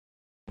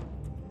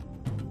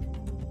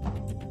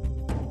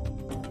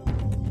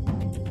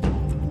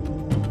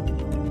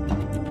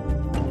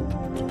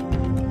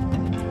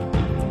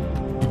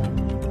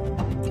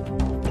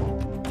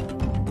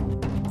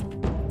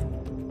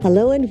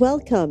Hello and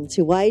welcome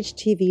to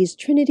YHTV's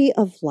Trinity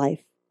of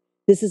Life.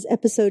 This is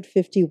episode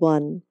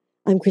 51.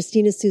 I'm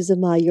Christina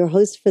Suzuma, your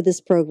host for this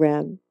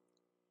program.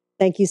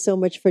 Thank you so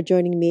much for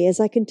joining me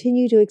as I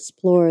continue to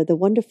explore the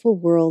wonderful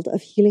world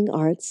of healing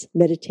arts,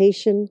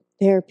 meditation,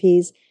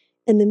 therapies,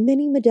 and the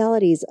many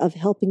modalities of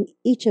helping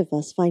each of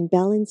us find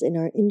balance in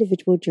our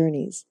individual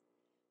journeys.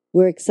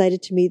 We're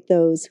excited to meet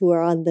those who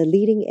are on the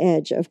leading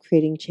edge of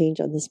creating change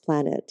on this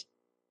planet.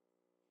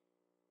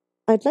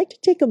 I'd like to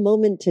take a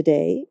moment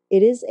today.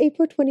 It is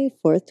April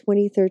 24th,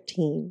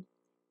 2013.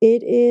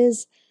 It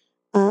is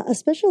a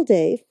special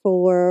day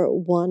for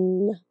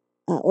one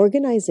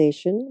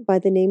organization by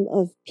the name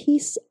of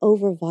Peace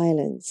Over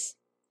Violence.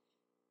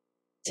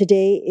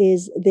 Today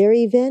is their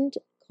event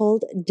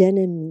called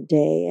Denim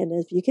Day. And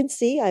as you can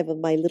see, I have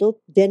my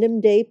little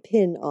Denim Day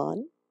pin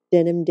on,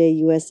 Denim Day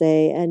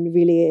USA, and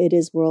really it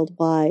is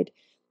worldwide.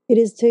 It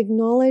is to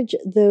acknowledge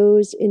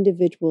those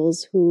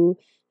individuals who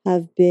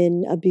have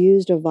been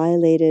abused or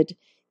violated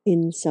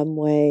in some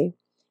way,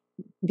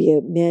 be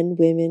it men,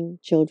 women,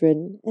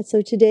 children. And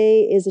so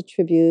today is a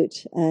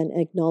tribute and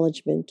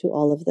acknowledgement to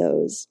all of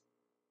those.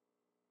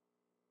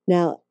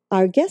 Now,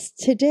 our guest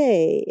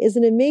today is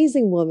an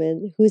amazing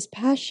woman whose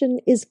passion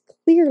is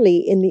clearly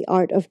in the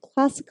art of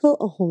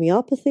classical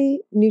homeopathy,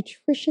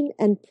 nutrition,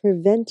 and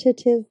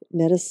preventative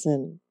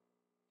medicine.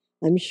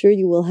 I'm sure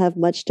you will have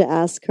much to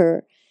ask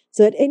her.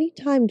 So at any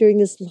time during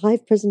this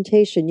live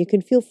presentation, you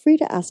can feel free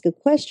to ask a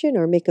question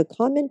or make a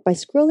comment by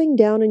scrolling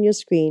down on your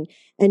screen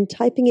and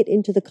typing it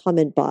into the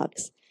comment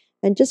box.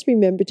 And just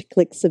remember to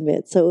click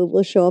submit so it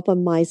will show up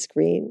on my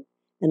screen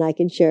and I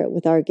can share it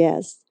with our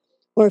guests.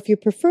 Or if you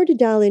prefer to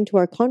dial into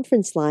our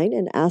conference line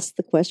and ask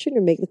the question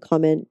or make the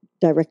comment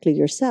directly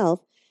yourself,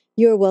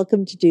 you're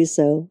welcome to do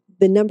so.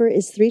 The number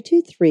is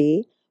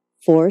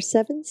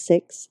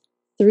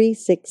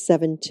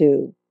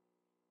 323-476-3672.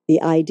 The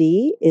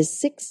ID is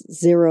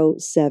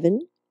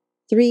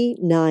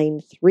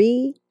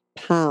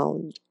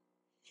 607393#.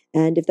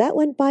 And if that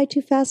went by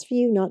too fast for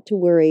you, not to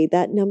worry,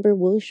 that number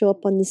will show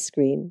up on the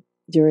screen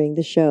during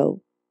the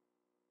show.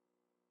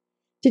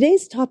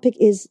 Today's topic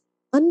is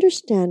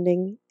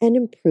understanding and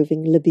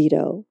improving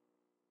libido.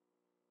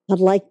 I'd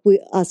like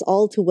us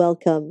all to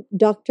welcome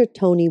Dr.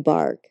 Toni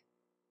Bark.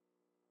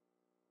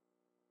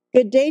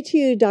 Good day to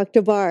you,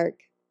 Dr. Bark.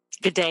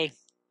 Good day.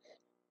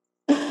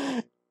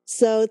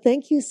 So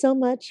thank you so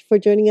much for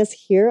joining us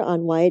here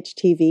on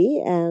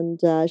YHTV and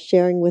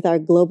sharing with our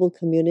global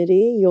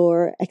community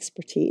your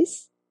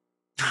expertise.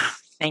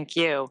 Thank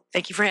you.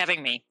 Thank you for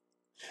having me.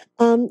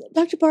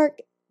 Dr. Bark,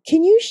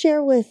 can you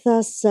share with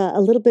us a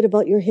little bit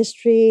about your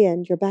history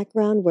and your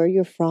background, where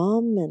you're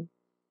from and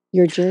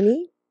your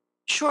journey?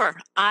 Sure.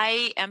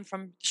 I am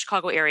from the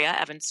Chicago area,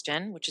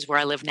 Evanston, which is where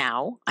I live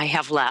now. I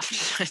have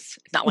left. It's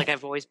not like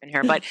I've always been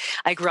here, but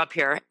I grew up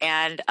here.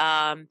 And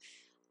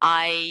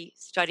I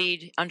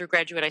studied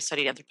undergraduate. I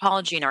studied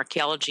anthropology and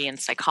archaeology and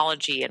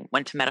psychology and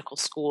went to medical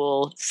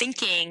school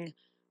thinking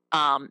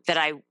that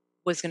I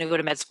was going to go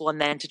to med school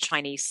and then to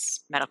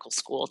Chinese medical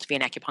school to be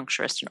an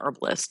acupuncturist and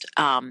herbalist.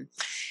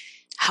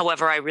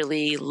 However, I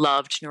really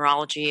loved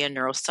neurology and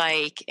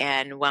neuropsych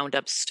and wound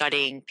up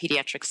studying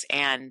pediatrics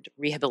and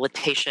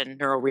rehabilitation,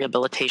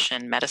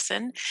 neurorehabilitation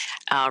medicine,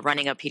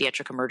 running a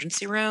pediatric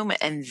emergency room.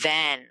 And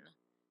then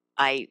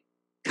I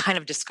kind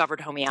of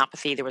discovered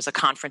homeopathy. There was a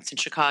conference in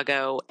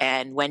Chicago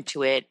and went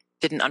to it,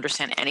 didn't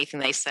understand anything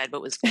they said, but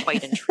was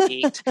quite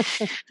intrigued.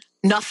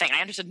 Nothing.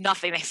 I understood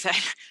nothing they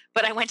said,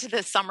 but I went to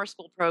the summer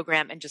school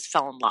program and just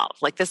fell in love.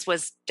 Like this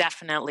was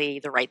definitely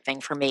the right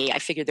thing for me. I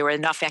figured there were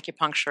enough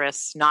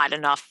acupuncturists, not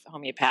enough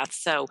homeopaths.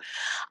 So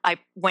I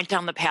went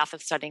down the path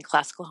of studying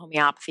classical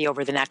homeopathy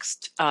over the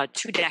next 2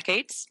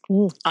 decades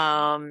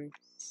and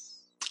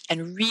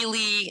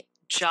really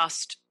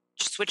just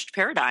switched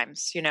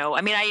paradigms. You know,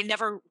 I mean, I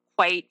never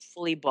quite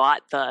fully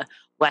bought the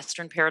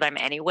Western paradigm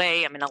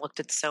anyway. I mean, I looked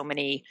at so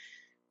many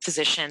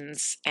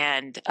physicians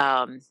and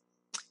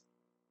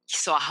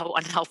saw how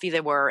unhealthy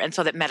they were, and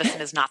so that medicine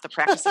is not the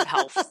practice of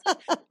health.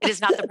 It is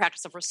not the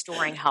practice of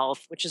restoring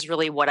health, which is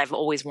really what I've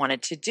always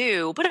wanted to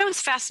do. But I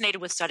was fascinated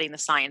with studying the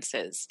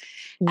sciences.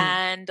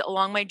 And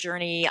along my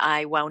journey,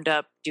 I wound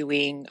up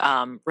doing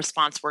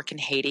response work in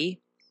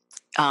Haiti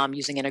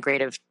using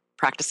integrative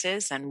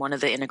practices. And one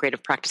of the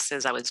integrative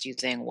practices I was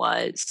using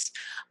was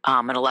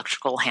an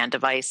electrical hand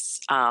device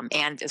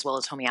and as well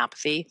as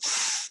homeopathy.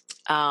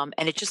 And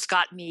it just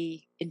got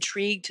me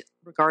intrigued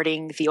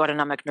regarding the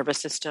autonomic nervous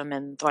system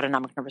and the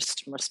autonomic nervous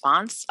system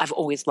response. I've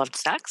always loved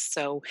sex,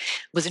 so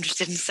was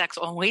interested in sex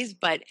always,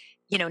 but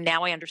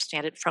now I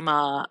understand it from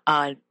a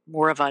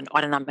more of an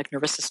autonomic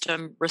nervous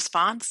system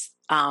response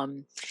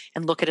and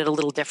look at it a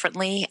little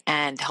differently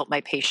and help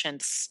my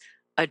patients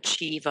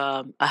achieve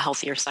a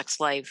healthier sex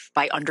life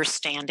by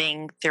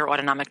understanding their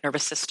autonomic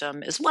nervous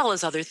system as well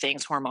as other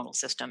things, hormonal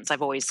systems.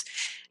 I've always,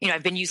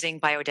 I've been using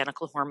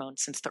bioidentical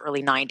hormones since the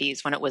early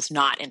 90s when it was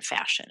not in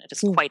fashion. It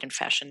is quite in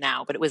fashion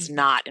now, but it was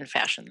not in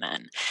fashion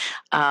then.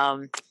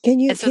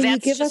 Can you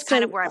give us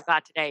kind of where I've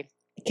got today.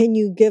 Can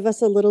you give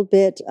us a little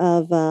bit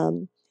of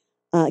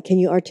Can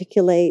you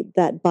articulate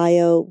that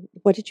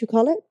what did you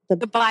call it?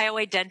 The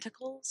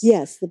bioidenticals?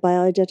 Yes, the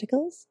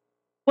bioidenticals.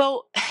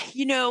 Well,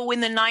 in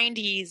the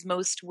 90s,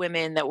 most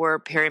women that were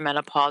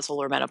perimenopausal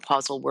or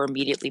menopausal were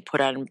immediately put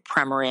on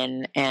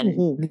Premarin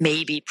and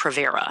maybe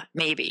Pravera.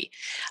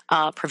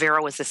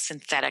 Pravera was a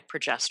synthetic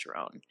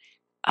progesterone,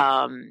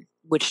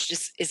 which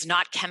just is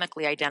not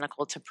chemically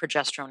identical to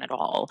progesterone at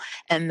all.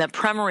 And the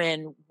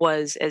Premarin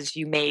was, as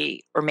you may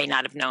or may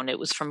not have known, it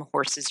was from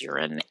horse's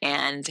urine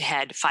and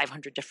had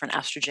 500 different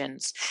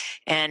estrogens.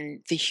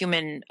 And the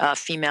human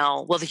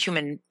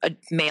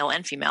male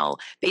and female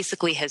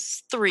basically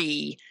has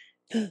 3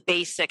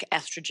 basic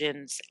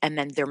estrogens and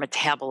then their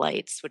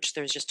metabolites, which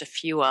there's just a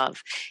few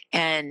of.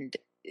 And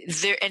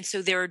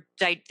so they're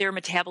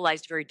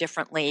metabolized very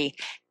differently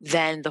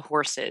than the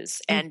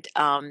horses. And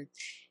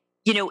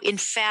in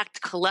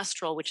fact,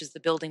 cholesterol, which is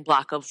the building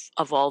block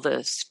of all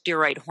the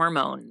steroid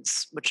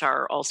hormones, which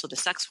are also the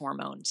sex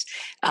hormones,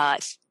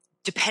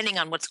 depending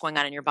on what's going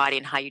on in your body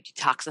and how you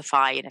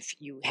detoxify, and if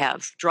you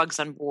have drugs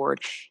on board,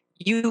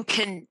 you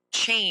can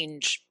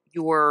change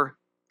your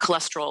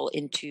cholesterol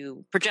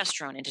into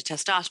progesterone, into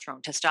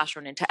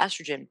testosterone into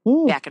estrogen,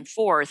 back and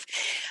forth.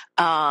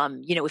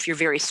 If you're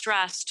very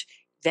stressed,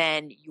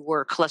 then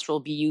your cholesterol will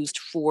be used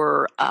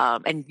for,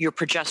 and your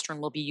progesterone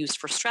will be used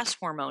for stress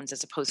hormones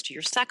as opposed to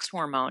your sex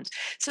hormones.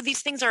 So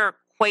these things are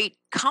quite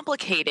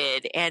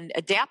complicated and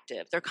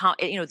adaptive.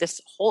 This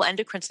whole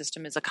endocrine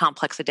system is a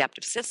complex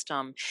adaptive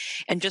system.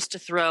 And just to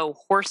throw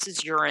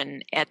horse's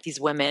urine at these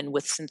women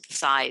with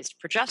synthesized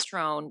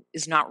progesterone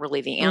is not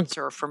really the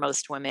answer for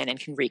most women and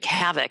can wreak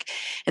havoc.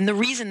 And the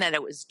reason that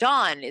it was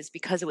done is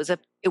because it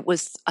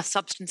was a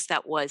substance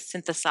that was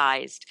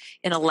synthesized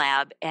in a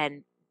lab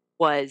and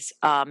was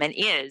and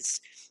is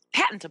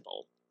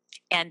patentable,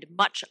 and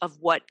much of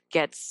what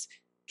gets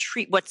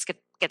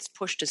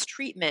pushed as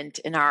treatment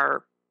in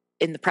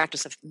the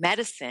practice of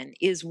medicine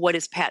is what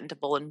is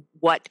patentable and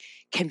what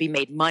can be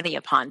made money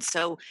upon.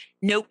 So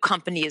no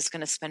company is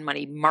going to spend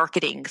money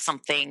marketing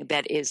something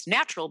that is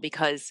natural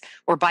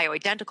or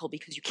bioidentical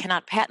because you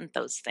cannot patent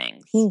those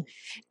things.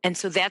 And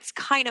so that's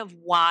kind of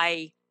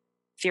why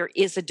there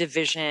is a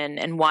division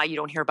and why you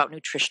don't hear about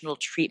nutritional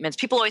treatments.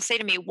 People always say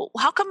to me, well,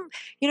 how come,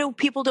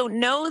 people don't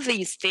know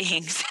these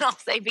things? And I'll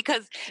say,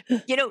 because,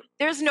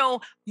 there's no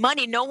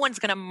money. No one's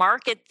going to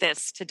market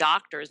this to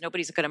doctors.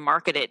 Nobody's going to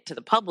market it to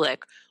the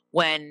public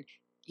when,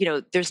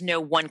 there's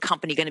no one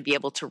company going to be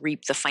able to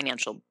reap the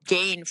financial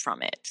gain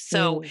from it.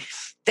 So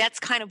that's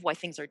kind of why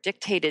things are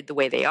dictated the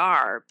way they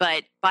are.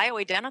 But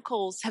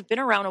bioidenticals have been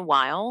around a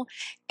while.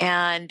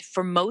 And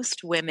for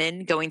most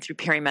women going through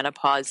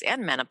perimenopause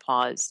and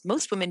menopause,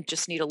 most women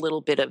just need a little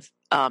bit of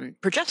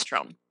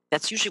progesterone.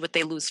 That's usually what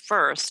they lose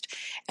first.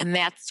 And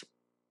that's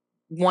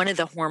one of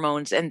the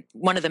hormones and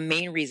one of the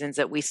main reasons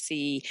that we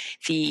see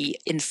the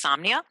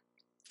insomnia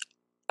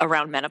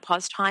around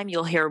menopause time.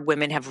 You'll hear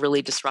women have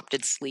really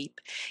disrupted sleep,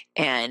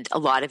 and a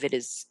lot of it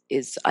is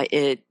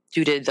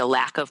due to the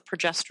lack of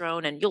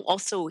progesterone. And you'll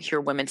also hear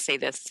women say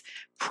this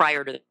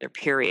prior to their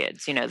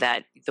periods,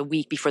 that the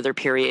week before their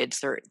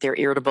periods, they're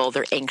irritable,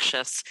 they're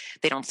anxious,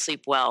 they don't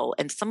sleep well.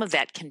 And some of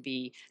that can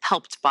be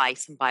helped by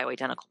some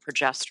bioidentical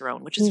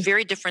progesterone, which is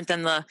very different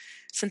than the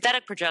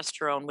synthetic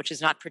progesterone, which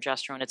is not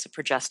progesterone, it's a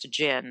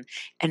progestogen,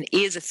 and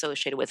is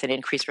associated with an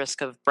increased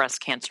risk of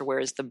breast cancer,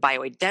 whereas the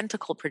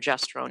bioidentical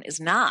progesterone is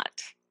not.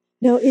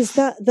 Now, is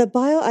that the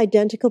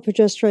bioidentical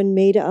progesterone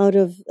made out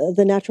of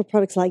the natural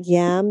products like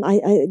yam?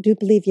 I do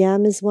believe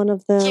yam is one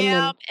of them.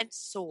 Yam and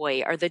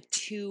soy are the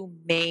 2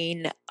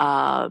 main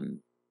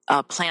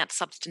plant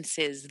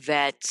substances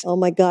that... Oh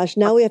my gosh,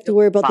 now we have to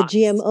worry about the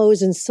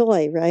GMOs in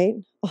soy, right?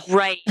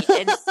 Right.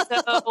 And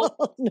so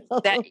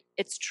that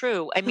it's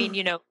true. I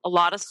mean, a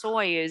lot of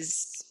soy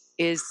is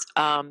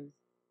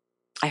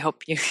I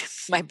hope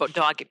my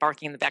dog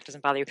barking in the back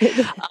doesn't bother you.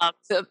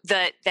 So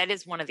that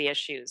is one of the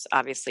issues,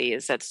 obviously,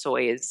 is that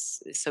soy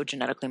is so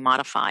genetically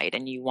modified,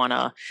 and you want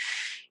to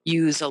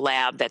use a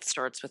lab that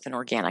starts with an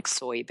organic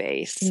soy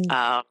base.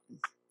 The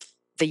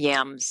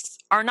yams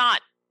are not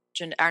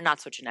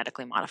so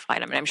genetically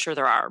modified. I mean, I'm sure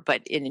there are,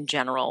 but in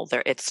general,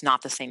 it's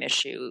not the same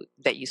issue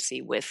that you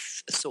see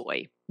with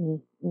soy.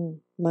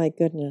 My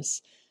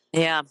goodness.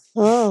 Yeah.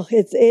 Oh,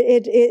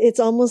 it's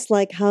almost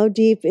like, how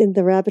deep in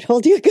the rabbit hole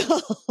do you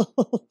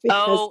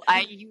go?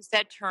 I use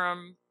that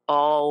term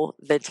all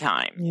the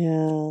time.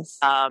 Yes.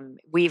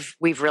 We've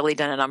really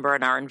done a number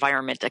in our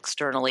environment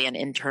externally and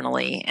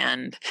internally,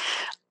 and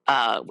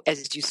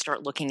as you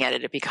start looking at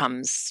it, it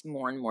becomes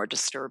more and more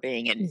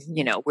disturbing. And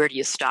where do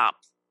you stop?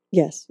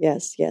 Yes.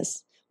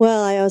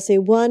 Well, I always say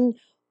one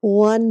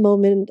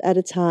moment at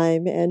a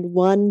time and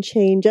one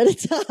change at a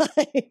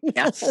time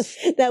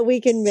that we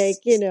can make,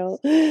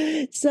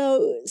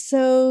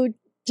 So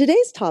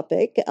today's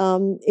topic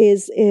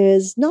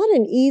is not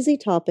an easy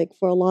topic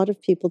for a lot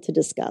of people to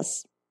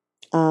discuss.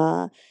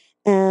 So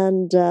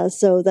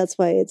that's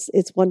why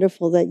it's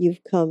wonderful that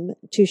you've come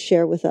to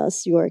share with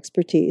us your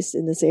expertise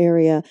in this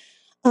area.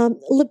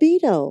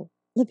 Libido,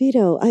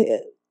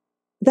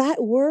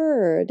 that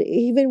word,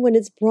 even when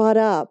it's brought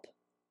up,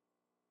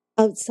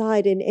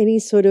 outside in any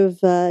sort of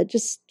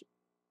just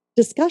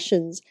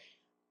discussions,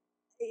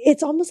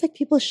 it's almost like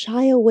people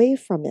shy away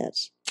from it.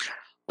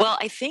 Well,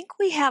 I think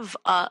we have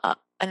an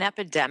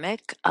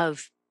epidemic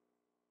of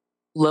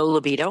low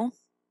libido.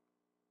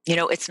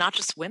 It's not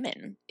just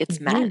women, it's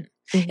men.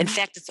 In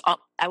fact,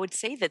 I would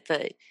say that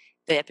the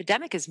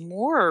epidemic is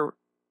more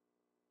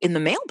in the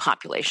male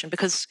population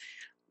because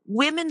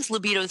women's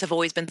libidos have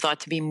always been thought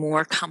to be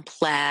more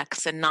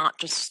complex and not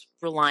just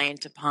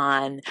reliant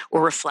upon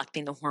or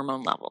reflecting the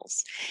hormone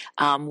levels.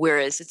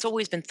 Whereas it's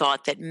always been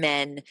thought that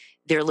men,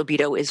 their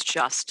libido is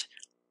just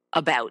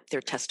about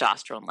their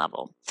testosterone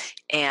level.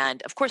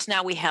 And of course,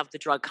 now we have the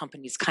drug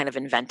companies kind of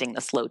inventing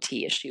this low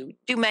T issue.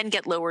 Do men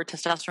get lower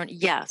testosterone?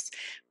 Yes.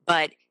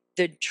 But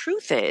the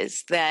truth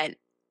is that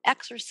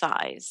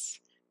exercise,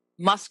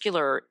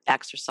 muscular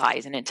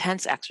exercise and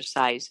intense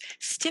exercise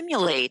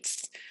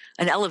stimulates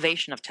an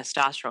elevation of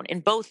testosterone in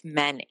both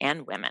men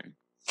and women.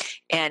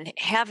 And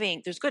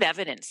there's good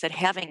evidence that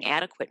having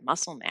adequate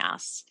muscle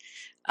mass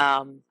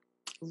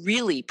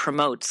really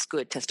promotes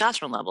good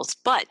testosterone levels.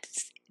 But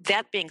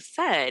that being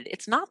said,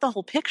 it's not the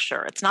whole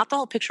picture. It's not the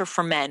whole picture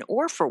for men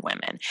or for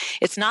women.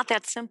 It's not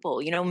that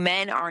simple.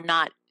 Men are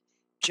not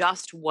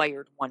just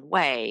wired one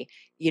way.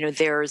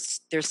 There's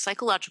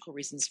psychological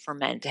reasons for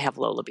men to have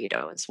low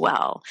libido as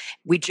well.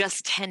 We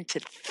just tend to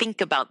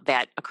think about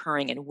that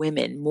occurring in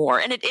women more.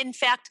 And in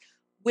fact,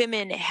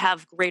 women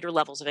have greater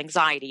levels of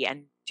anxiety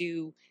and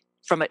do,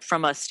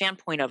 from a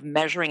standpoint of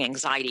measuring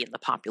anxiety in the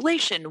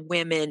population,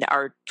 women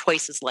are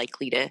twice as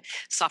likely to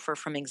suffer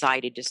from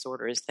anxiety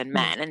disorders than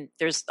men. And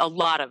there's a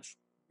lot of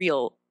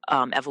real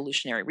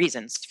evolutionary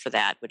reasons for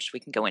that, which we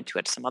can go into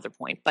at some other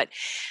point. But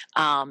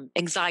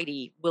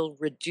anxiety will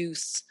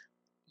reduce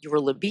your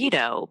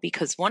libido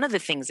because one of the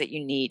things that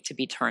you need to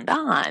be turned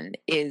on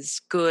is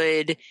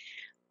good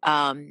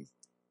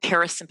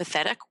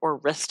parasympathetic or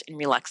rest and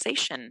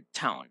relaxation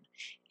tone.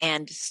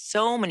 And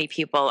so many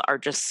people are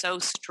just so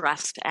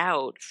stressed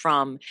out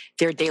from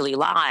their daily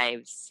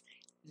lives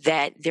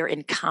that they're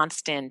in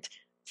constant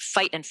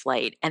fight and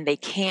flight, and they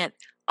can't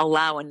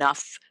allow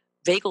enough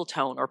vagal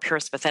tone or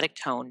parasympathetic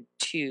tone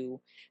to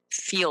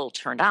feel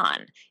turned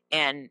on.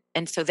 And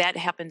so that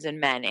happens in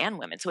men and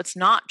women. So it's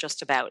not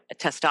just about a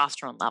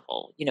testosterone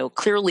level.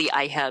 Clearly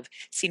I have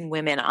seen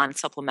women on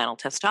supplemental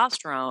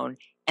testosterone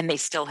and they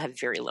still have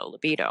very low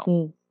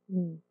libido.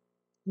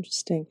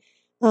 Interesting.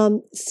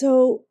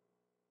 So,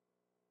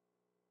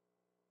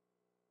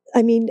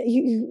 I mean,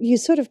 you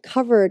sort of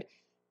covered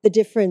the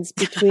difference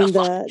between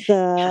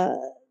the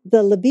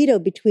libido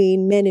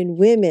between men and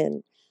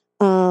women.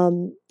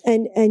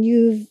 And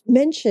you've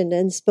mentioned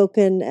and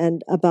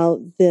spoken about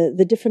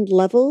the different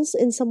levels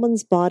in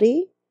someone's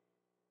body,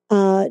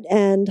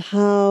 and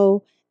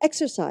how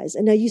exercise.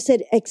 And now you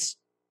said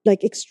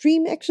like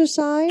extreme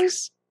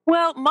exercise.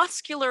 Well,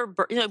 muscular,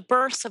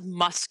 bursts of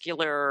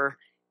muscular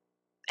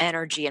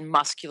energy and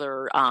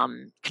muscular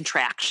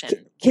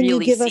contraction. Can you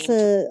give us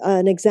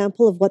an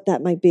example of what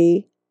that might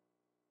be?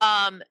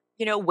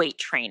 Weight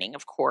training,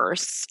 of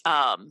course,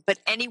 but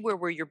anywhere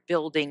where you're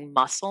building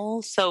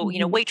muscle. So,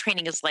 weight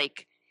training is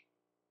like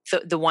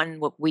the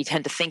one what we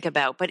tend to think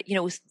about. But,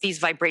 these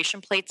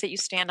vibration plates that you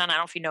stand on, I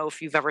don't know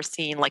if you've ever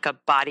seen like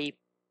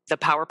the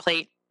power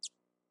plate.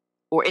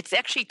 Or it's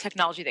actually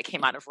technology that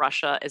came out of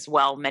Russia as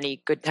well.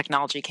 Many good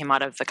technology came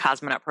out of the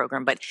Cosmonaut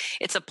program, but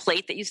it's a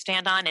plate that you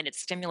stand on and it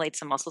stimulates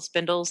the muscle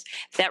spindles.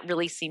 That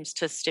really seems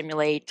to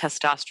stimulate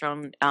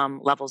testosterone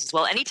levels as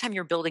well. Anytime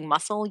you're building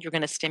muscle, you're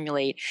going to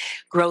stimulate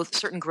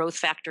certain growth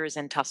factors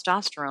and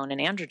testosterone and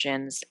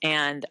androgens.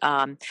 And,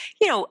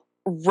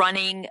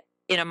 running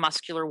in a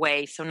muscular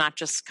way. So not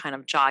just kind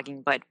of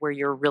jogging, but where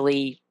you're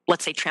really,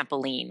 let's say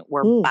trampoline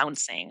or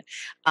bouncing.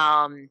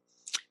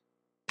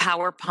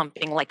 Power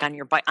pumping, like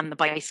on the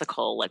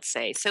bicycle, let's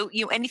say. So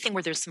anything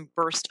where there's some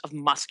burst of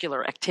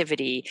muscular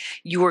activity,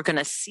 you are going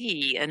to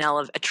see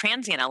a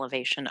transient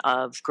elevation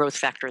of growth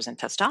factors and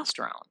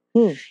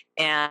testosterone.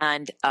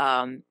 And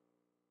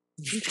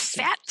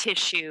fat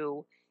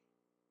tissue,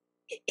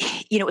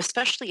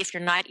 especially if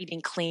you're not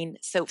eating clean.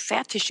 So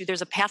fat tissue,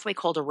 there's a pathway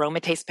called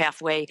aromatase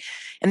pathway,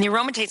 and the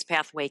aromatase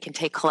pathway can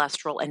take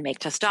cholesterol and make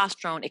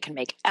testosterone. It can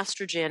make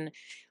estrogen.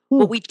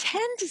 What we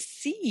tend to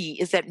see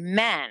is that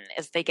men,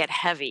 as they get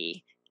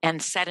heavy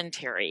and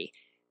sedentary,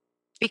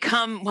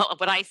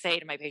 what I say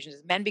to my patients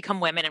is men become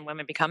women and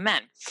women become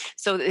men.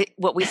 So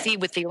what we see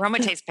with the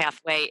aromatase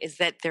pathway is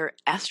that their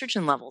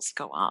estrogen levels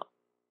go up.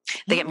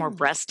 They get more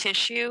breast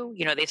tissue.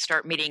 They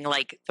start meeting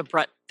like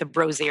the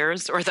bros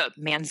ears or the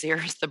man's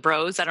ears, the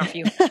bros. I don't know if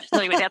you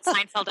familiar with that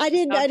Seinfeld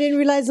episode. I didn't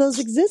realize those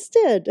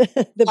existed.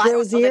 The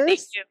bros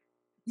ears.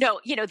 No,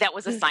 that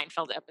was a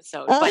Seinfeld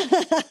episode.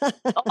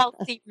 But all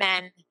see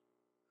men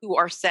who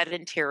are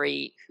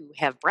sedentary, who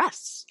have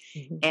breasts.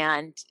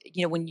 And,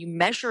 when you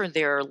measure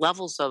their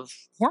levels of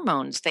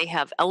hormones, they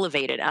have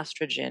elevated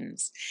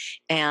estrogens.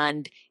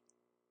 And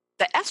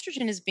the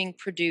estrogen is being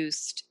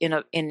produced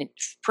in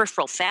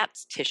peripheral fat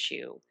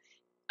tissue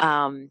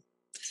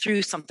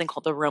through something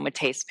called the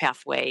aromatase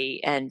pathway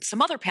and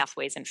some other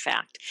pathways, in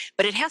fact.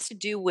 But it has to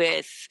do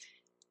with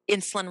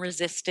insulin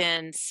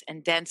resistance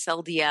and dense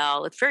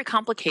LDL. It's very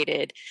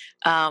complicated,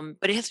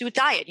 but it has to do with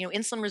diet.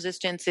 Insulin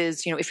resistance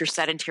is, if you're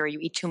sedentary, you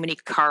eat too many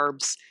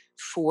carbs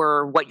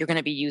for what you're going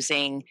to be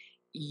using.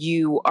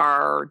 You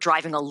are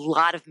driving a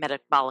lot of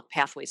metabolic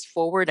pathways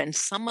forward, and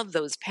some of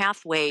those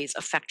pathways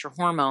affect your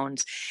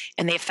hormones,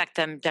 and they affect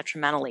them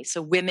detrimentally.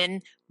 So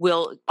women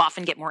will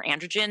often get more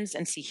androgens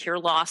and see hair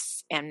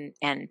loss and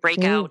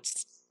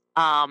breakouts.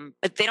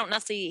 But they don't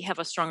necessarily have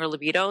a stronger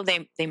libido.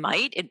 They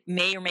might. It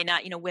may or may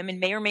not. Women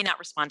may or may not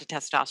respond to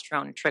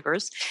testosterone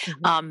triggers.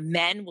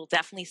 Men will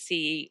definitely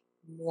see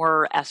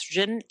more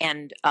estrogen,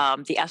 and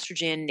the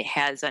estrogen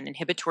has an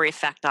inhibitory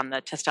effect on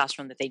the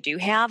testosterone that they do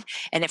have.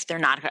 And if they're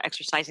not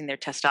exercising, their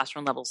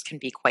testosterone levels can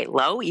be quite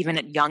low, even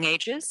at young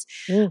ages.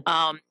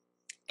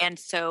 And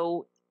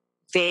so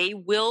they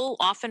will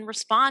often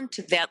respond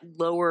to that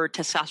lower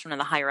testosterone and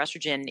the higher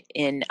estrogen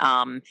in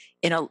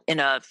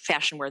a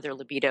fashion where their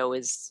libido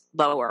is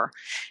lower.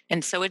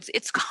 And so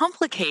it's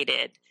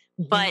complicated,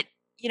 but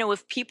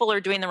if people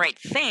are doing the right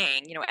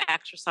thing,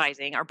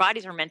 exercising, our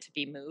bodies are meant to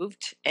be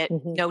moved,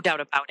 no doubt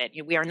about it.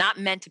 We are not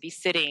meant to be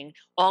sitting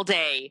all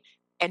day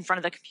in front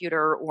of the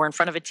computer or in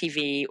front of a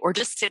TV or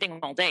just sitting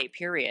all day,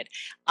 period.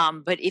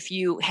 But if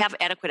you have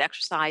adequate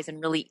exercise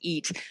and really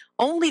eat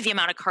only the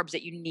amount of carbs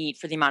that you need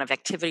for the amount of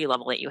activity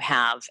level that you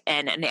have,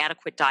 and an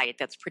adequate diet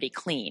that's pretty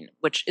clean,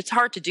 which it's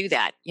hard to do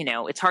that.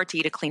 It's hard to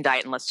eat a clean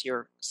diet unless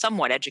you're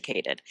somewhat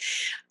educated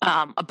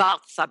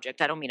about the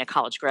subject. I don't mean a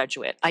college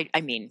graduate.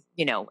 I mean,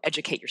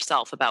 educate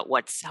yourself about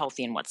what's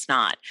healthy and what's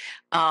not.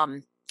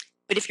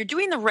 But if you're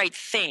doing the right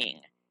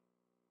thing,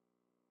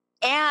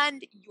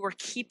 and you're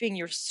keeping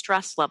your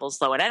stress levels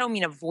low. And I don't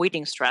mean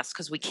avoiding stress,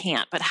 because we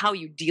can't, but how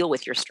you deal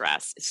with your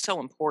stress is so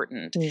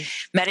important.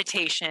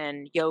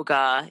 Meditation,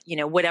 yoga,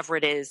 whatever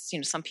it is.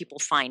 Some people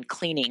find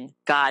cleaning.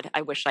 God,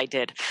 I wish I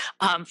did.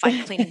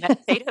 Find cleaning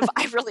meditative.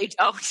 I really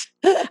don't.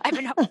 I've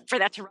been hoping for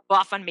that to rub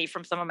off on me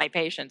from some of my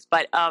patients.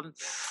 But,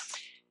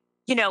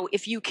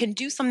 if you can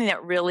do something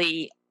that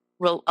really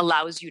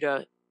allows you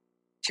to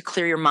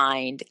clear your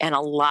mind and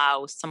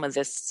allow some of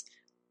this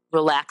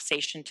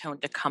relaxation tone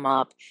to come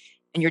up,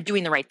 and you're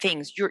doing the right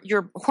things,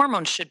 your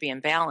hormones should be in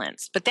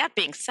balance. But that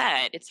being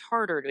said, it's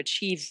harder to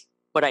achieve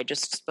what I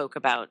just spoke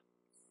about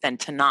than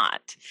to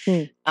not.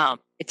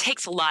 It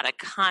takes a lot of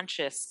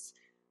conscious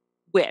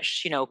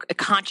wish, a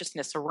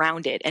consciousness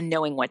around it, and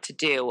knowing what to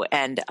do,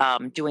 and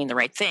doing the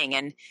right thing.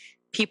 And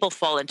people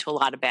fall into a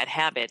lot of bad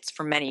habits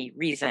for many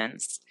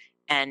reasons,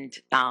 and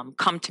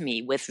come to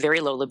me with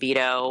very low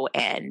libido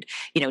and,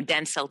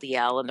 dense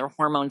LDL, and their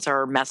hormones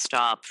are messed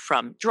up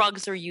from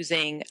drugs they're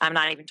using. I'm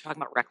not even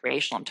talking about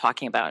recreational. I'm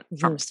talking about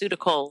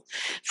pharmaceutical,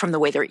 from the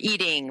way they're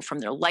eating, from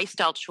their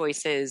lifestyle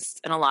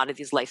choices. And a lot of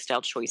these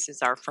lifestyle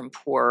choices are from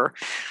poor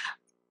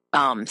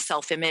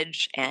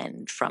self-image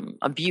and from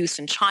abuse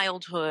in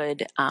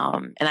childhood.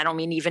 And I don't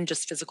mean even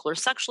just physical or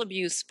sexual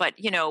abuse, but,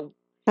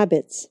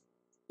 habits.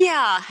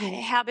 Yeah,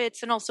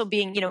 habits, and also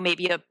being,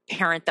 maybe a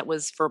parent that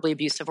was verbally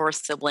abusive, or a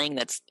sibling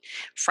that's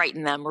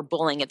frightened them, or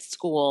bullying at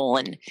school.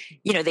 And,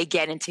 they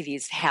get into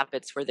these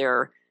habits where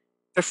they're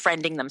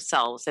befriending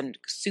themselves and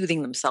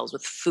soothing themselves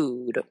with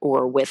food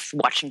or with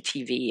watching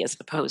TV, as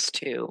opposed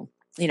to,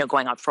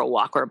 going out for a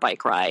walk or a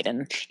bike ride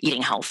and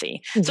eating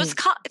healthy. So it's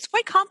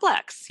quite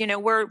complex.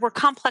 We're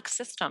complex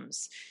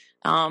systems.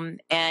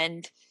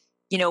 And,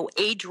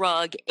 a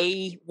drug,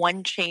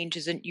 one change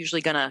isn't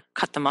usually going to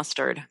cut the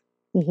mustard.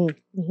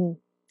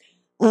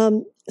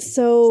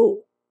 So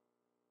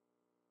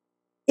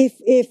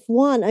if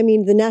one,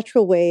 the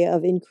natural way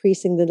of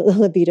increasing the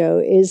libido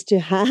is to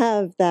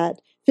have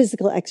that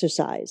physical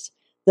exercise,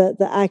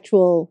 the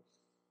actual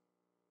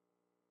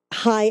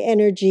high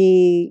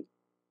energy,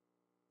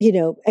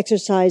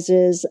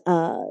 exercises,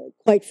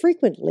 quite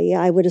frequently,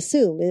 I would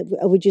assume.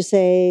 Would you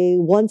say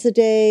once a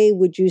day?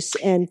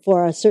 And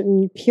for a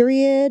certain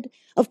period?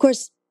 Of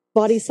course,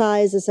 body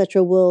size,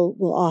 etc., will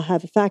all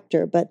have a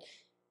factor, but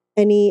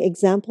any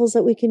examples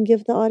that we can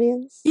give the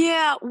audience?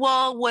 Yeah,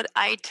 well, what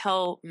I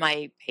tell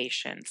my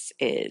patients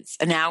is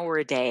an hour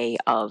a day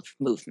of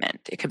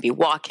movement. It can be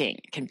walking,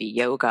 it can be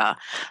yoga,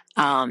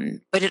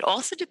 but it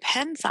also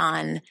depends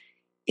on,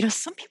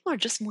 some people are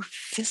just more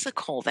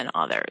physical than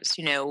others.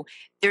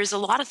 There's a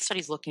lot of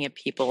studies looking at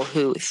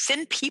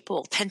thin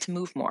people tend to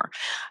move more.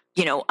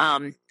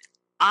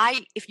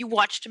 If you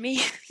watched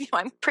me,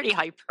 I'm pretty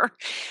hyper.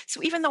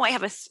 So even though I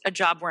have a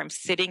job where I'm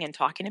sitting and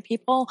talking to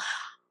people,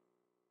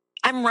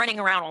 I'm running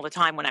around all the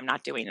time when I'm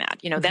not doing that.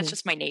 That's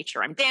just my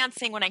nature. I'm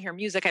dancing when I hear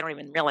music. I don't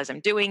even realize I'm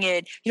doing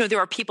it. There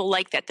are people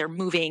like that. They're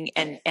moving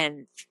and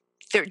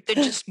they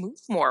just move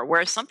more,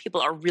 whereas some people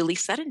are really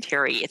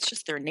sedentary. It's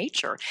just their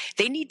nature.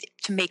 They need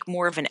to make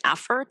more of an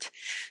effort.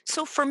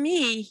 So for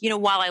me,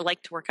 while I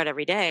like to work out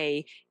every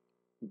day,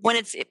 when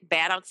it's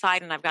bad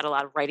outside and I've got a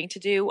lot of writing to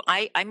do,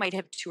 I might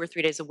have 2 or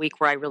 3 days a week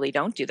where I really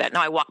don't do that.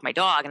 Now I walk my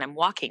dog and I'm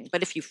walking,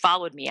 but if you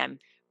followed me, I'm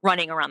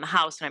running around the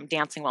house and I'm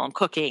dancing while I'm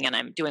cooking and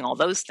I'm doing all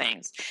those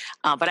things.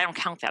 But I don't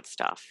count that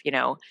stuff,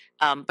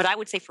 But I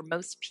would say for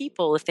most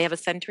people, if they have a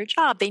sedentary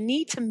job, they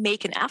need to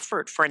make an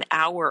effort for an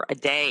hour a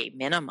day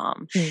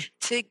minimum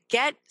to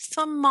get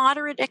some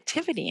moderate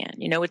activity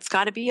in. It's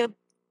got to be a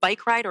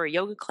bike ride or a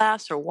yoga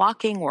class or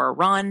walking or a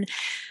run,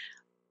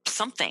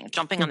 something,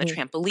 jumping on the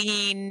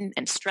trampoline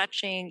and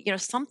stretching,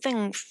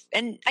 something.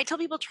 And I tell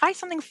people, try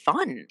something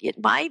fun.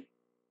 Why?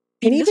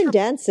 And even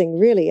dancing,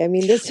 really. I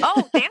mean, this.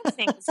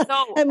 Dancing.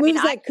 So it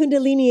moves that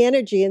Kundalini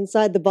energy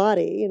inside the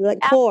body,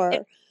 that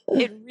core.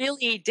 It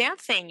really,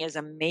 dancing is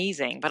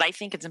amazing, but I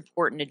think it's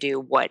important to do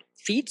what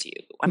feeds you.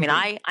 I mean,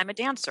 I'm a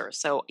dancer,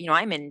 so,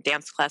 I'm in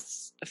dance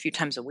class a few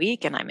times a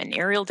week, and I'm in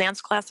aerial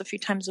dance class a few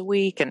times a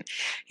week. And,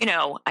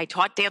 I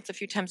taught dance a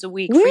few times a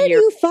week. Where do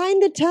you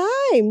find the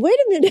time? Wait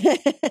a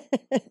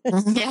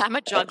minute. Yeah, I'm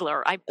a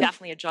juggler. I'm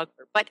definitely a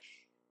juggler. But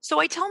so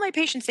I tell my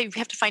patients they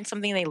have to find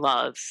something they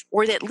love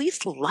or they at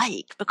least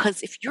like,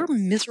 because if you're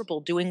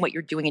miserable doing what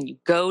you're doing and you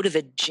go to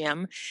the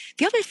gym,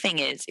 the other thing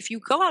is if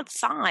you go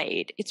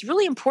outside, it's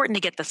really important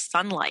to get the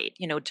sunlight,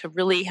 to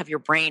really have your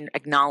brain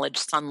acknowledge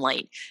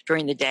sunlight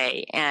during the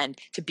day and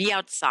to be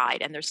outside.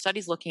 And there's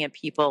studies looking at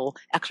people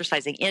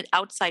exercising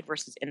outside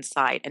versus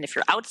inside. And if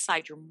you're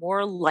outside, you're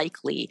more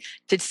likely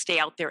to stay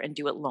out there and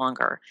do it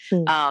longer.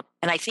 And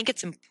I think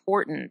it's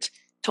important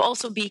to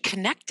also be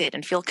connected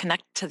and feel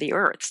connected to the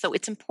earth. So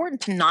it's important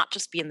to not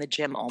just be in the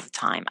gym all the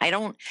time. I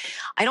don't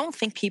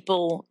think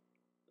people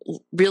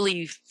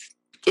really,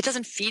 it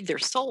doesn't feed their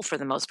soul for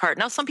the most part.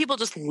 Now, some people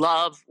just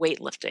love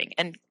weightlifting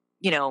and,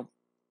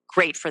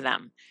 great for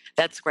them.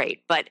 That's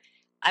great. But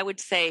I would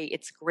say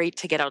it's great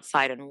to get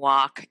outside and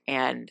walk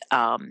and,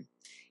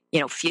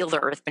 feel the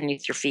earth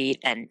beneath your feet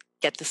and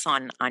get the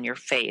sun on your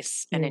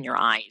face and in your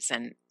eyes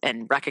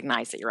and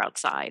recognize that you're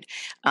outside.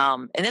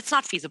 And it's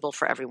not feasible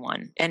for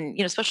everyone. And,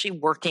 especially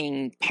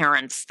working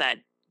parents that,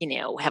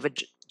 have a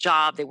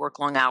job, they work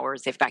long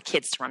hours, they've got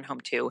kids to run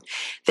home to,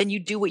 then you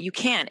do what you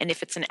can. And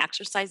if it's an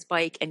exercise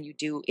bike and you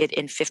do it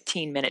in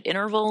 15-minute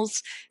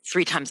intervals,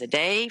 3 times a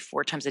day,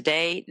 4 times a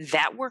day,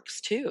 that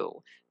works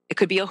too. It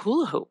could be a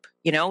hula hoop,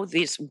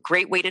 these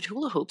great weighted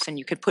hula hoops, and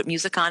you could put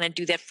music on and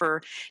do that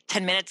for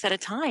 10 minutes at a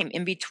time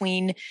in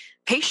between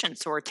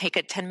patients or take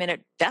a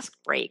 10-minute desk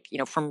break,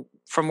 from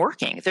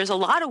working. There's a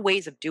lot of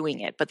ways of doing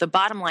it, but the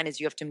bottom line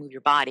is you have to move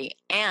your body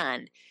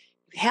and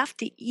you have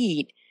to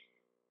eat.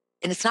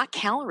 And it's not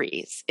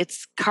calories,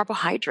 it's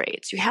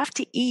carbohydrates. You have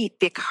to eat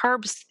the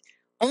carbs,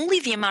 only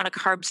the amount of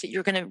carbs that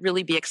you're going to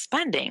really be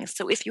expending.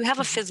 So if you have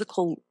a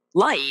physical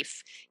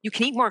life, you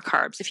can eat more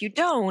carbs. If you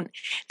don't,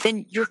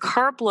 then your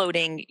carb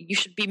loading, you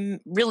should be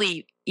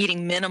really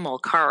eating minimal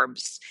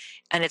carbs.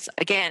 And it's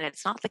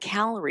not the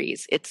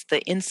calories, it's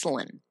the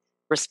insulin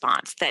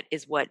response that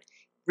is what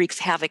wreaks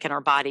havoc in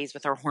our bodies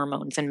with our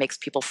hormones and makes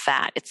people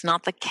fat. It's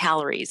not the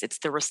calories, it's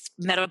the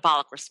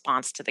metabolic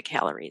response to the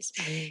calories.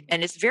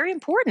 And it's very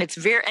important. It's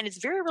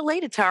very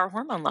related to our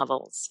hormone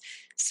levels.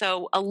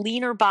 So a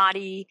leaner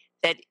body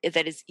that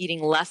is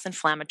eating less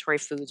inflammatory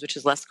foods, which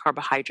is less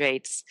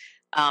carbohydrates,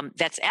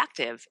 that's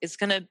active is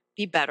going to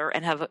be better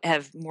and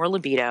have more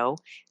libido,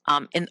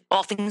 and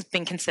all things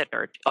being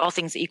considered, all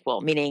things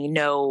equal, meaning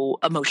no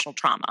emotional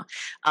trauma,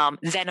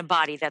 than a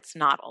body that's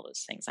not all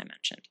those things I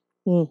mentioned.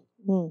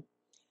 Mm-hmm.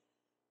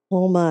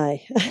 Oh my,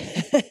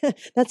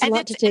 that's a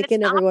lot to take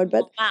in, everyone.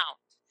 But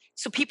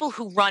so people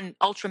who run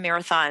ultra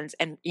marathons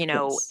and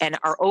and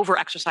are over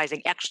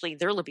exercising, actually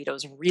their libido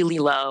is really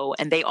low,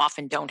 and they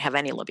often don't have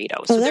any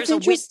libido. So that's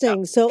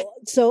interesting. So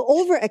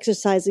over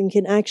exercising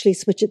can actually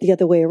switch it the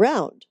other way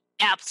around.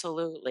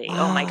 Absolutely.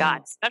 Wow. Oh my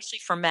God, especially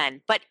for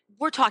men. But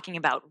we're talking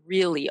about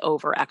really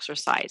over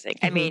exercising.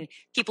 I mean,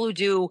 people who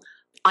do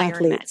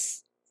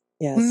Ironman.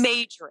 Yes.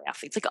 Major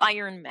athletes like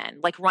Ironmen,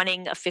 like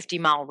running a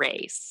 50-mile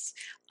race,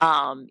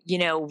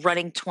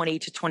 running 20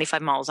 to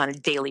 25 miles on a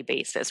daily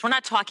basis. We're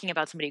not talking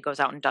about somebody who goes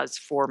out and does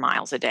 4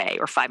 miles a day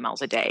or 5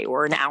 miles a day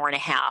or an hour and a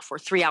half or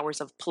 3 hours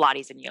of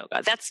Pilates and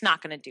yoga. That's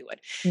not going to do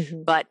it.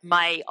 But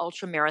my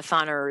ultra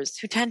marathoners,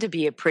 who tend to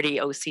be a pretty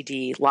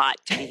OCD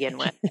lot to begin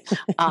with,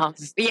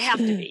 you have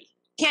to be.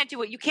 You can't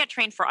do it. You can't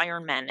train for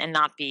Ironmen and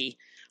not be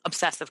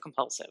obsessive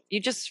compulsive.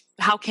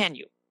 How can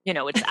you?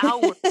 It's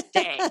hours a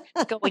day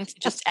going to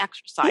just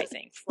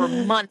exercising for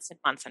months and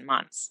months and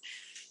months.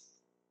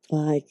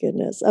 My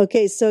goodness.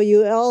 Okay, so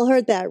you all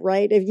heard that,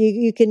 right? If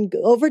you can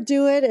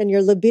overdo it and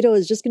your libido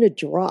is just going to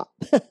drop.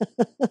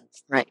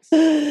 Right.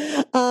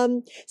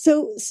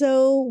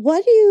 So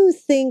what do you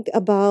think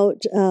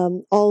about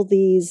all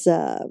these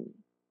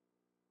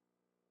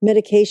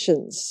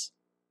medications?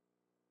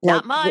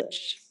 Not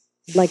much.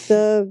 Like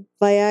the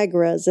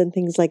Viagras and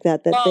things like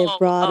that they've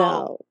brought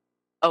out.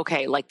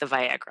 Okay, like the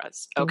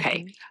Viagras.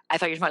 Okay. I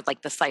thought you were talking about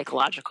like the psych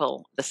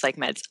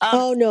meds.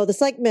 No, the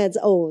psych meds.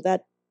 Oh,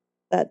 that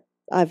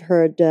I've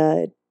heard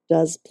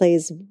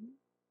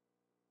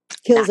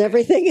kills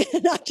everything,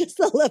 not just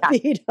the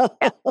libido.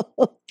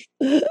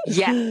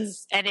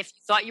 Yes. And if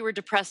you thought you were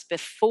depressed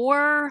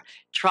before,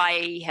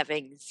 try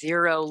having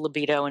 0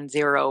 libido and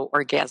 0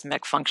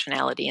 orgasmic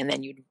functionality, and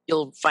then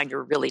you'll find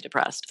you're really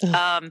depressed.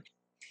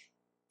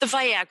 The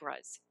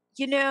Viagra's,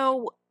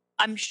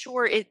 I'm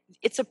sure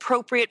it's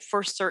appropriate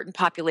for certain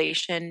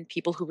population,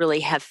 people who really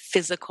have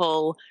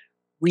physical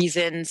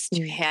reasons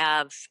to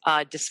have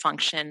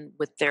dysfunction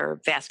with their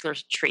vascular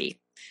tree,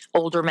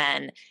 older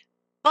men.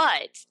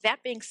 But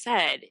that being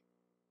said,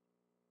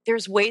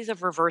 there's ways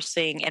of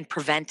reversing and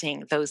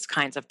preventing those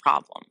kinds of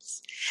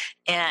problems.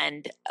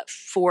 And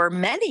for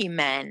many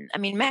men, I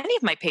mean, many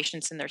of my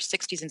patients in their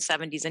 60s and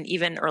 70s and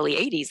even early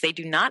 80s, they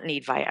do not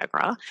need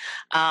Viagra.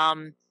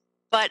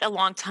 But a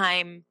long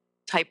time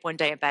type 1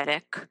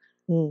 diabetic,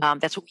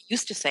 that's what we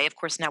used to say. Of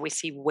course, now we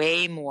see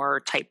way more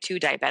type 2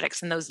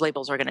 diabetics, and those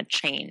labels are going to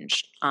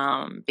change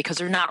because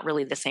they're not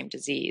really the same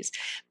disease.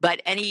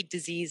 But any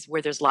disease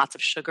where there's lots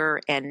of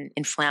sugar and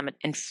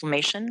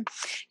inflammation,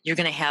 you're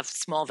going to have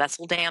small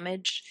vessel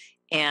damage.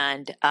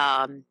 And,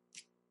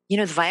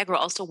 the Viagra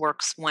also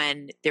works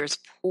when there's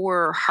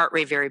poor heart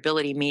rate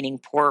variability, meaning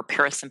poor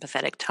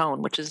parasympathetic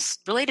tone, which is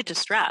related to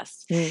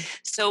stress.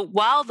 So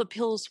while the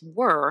pills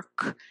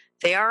work,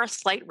 they are a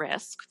slight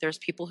risk. There's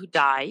people who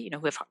die,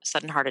 who have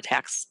sudden heart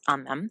attacks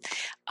on them.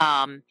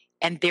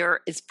 And there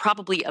is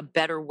probably a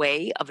better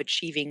way of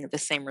achieving the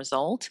same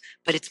result,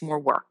 but it's more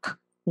work.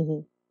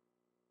 It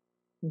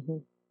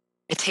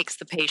takes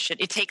the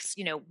patient, it takes,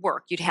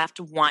 work. You'd have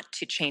to want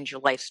to change your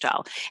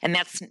lifestyle. And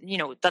that's,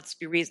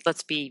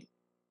 let's be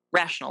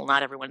rational.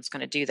 Not everyone's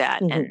going to do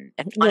that and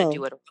want to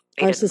do it.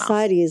 Our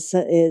society is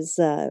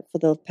for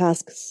the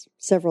past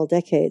several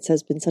decades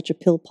has been such a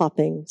pill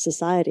popping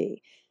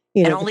society.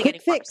 The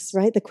quick fix,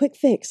 right? The quick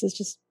fix is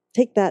just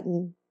take that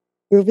and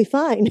we'll be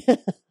fine.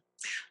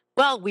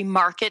 Well, we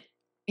market,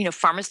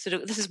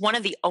 pharmaceutical. This is one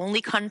of the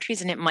only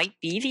countries, and it might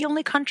be the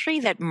only country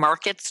that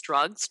markets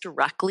drugs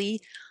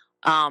directly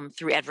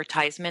through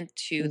advertisement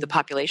to the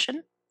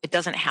population. It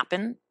doesn't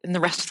happen in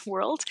the rest of the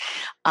world.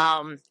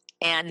 And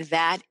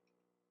that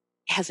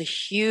has a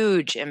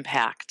huge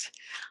impact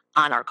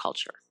on our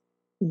culture.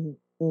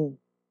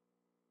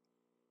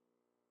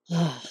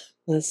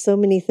 There's so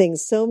many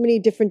things, so many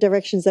different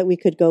directions that we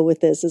could go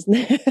with this, isn't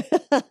there?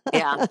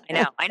 Yeah,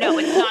 I know.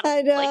 It's not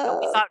like what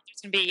we thought it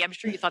was going to be. I'm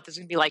sure you thought this was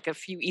going to be like a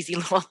few easy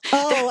little.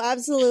 Oh,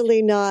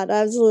 absolutely not.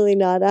 Absolutely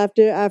not.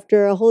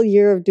 After a whole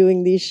year of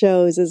doing these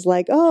shows, it's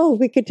like,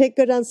 we could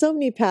go down so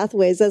many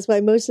pathways. That's why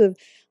most of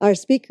our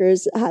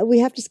speakers, we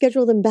have to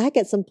schedule them back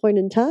at some point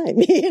in time.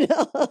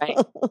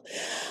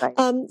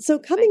 Right. So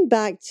coming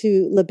back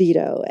to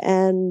libido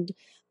and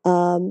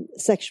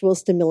sexual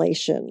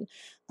stimulation.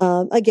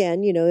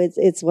 Again,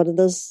 it's one of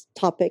those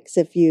topics.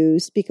 If you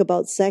speak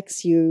about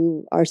sex,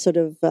 you are sort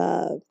of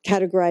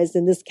categorized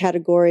in this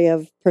category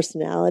of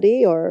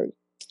personality or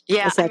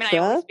etc. I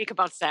always speak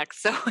about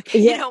sex. So,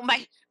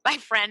 my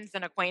friends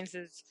and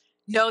acquaintances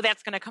know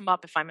that's going to come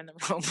up if I'm in the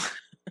room.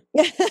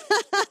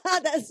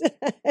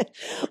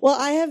 Well,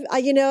 I have,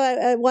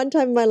 at one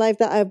time in my life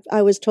that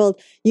I was told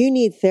you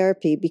need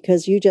therapy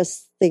because you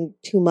just think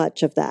too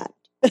much of that.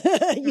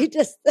 You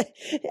just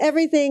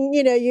everything,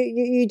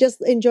 you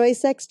just enjoy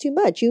sex too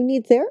much. You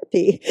need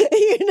therapy.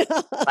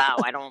 Wow,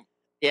 I don't.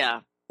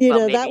 Yeah,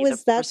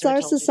 that's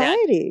our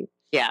society.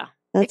 Yeah,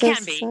 that's our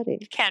society.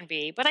 It can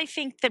be, but I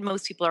think that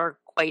most people are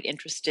quite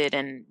interested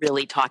in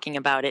really talking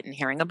about it and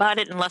hearing about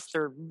it, unless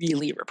they're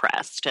really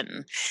repressed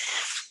and.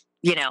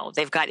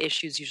 They've got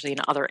issues usually in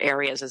other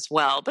areas as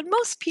well. But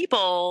most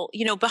people,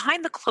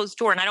 behind the closed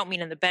door, and I don't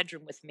mean in the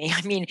bedroom with me,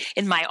 I mean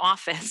in my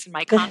office, in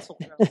my consult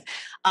room,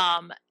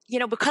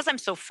 because I'm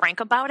so frank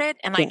about it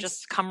and I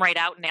just come right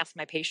out and ask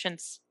my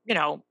patients,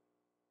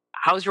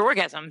 how's your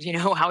orgasms?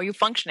 How are you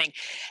functioning?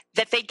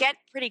 That they get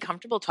pretty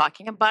comfortable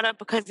talking about it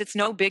because it's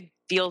no big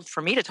deal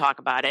for me to talk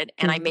about it.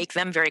 And I make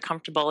them very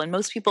comfortable. And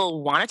most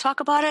people want to talk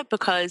about it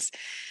because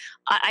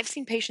I've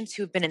seen patients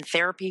who've been in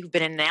therapy, who've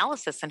been in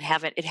analysis and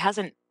it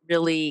hasn't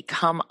really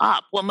come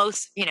up. Well,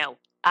 most,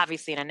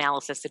 obviously in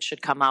analysis, it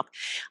should come up.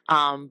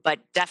 But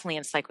definitely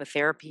in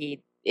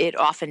psychotherapy, it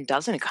often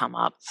doesn't come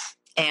up.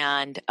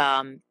 And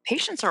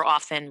patients are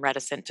often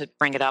reticent to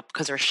bring it up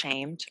because they're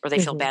ashamed or they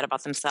feel bad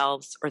about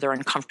themselves or they're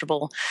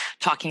uncomfortable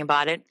talking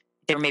about it.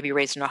 They were maybe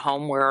raised in a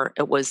home where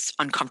it was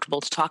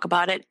uncomfortable to talk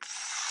about it.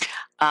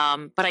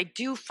 But I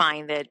do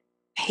find that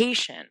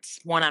patients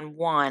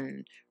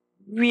one-on-one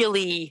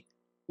really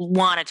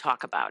want to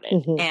talk about it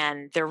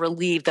and they're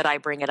relieved that I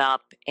bring it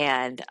up,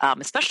 and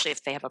especially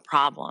if they have a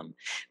problem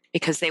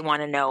because they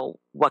want to know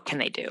what can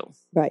they do.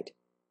 Right,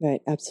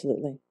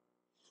 absolutely.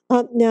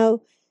 Now,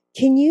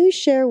 can you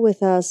share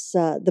with us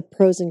the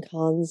pros and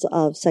cons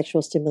of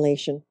sexual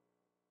stimulation?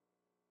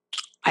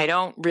 I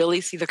don't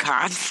really see the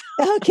cons.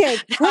 Okay,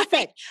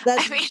 perfect.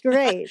 That's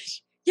great.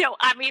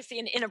 Obviously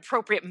in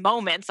inappropriate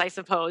moments, I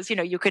suppose,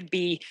 you could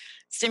be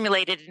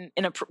stimulated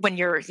when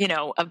you're,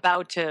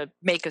 about to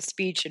make a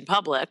speech in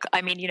public.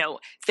 I mean,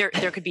 there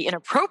could be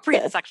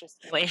inappropriate sexual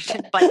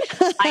stimulation, but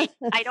I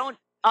don't,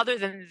 other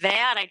than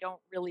that, I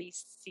don't really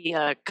see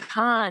a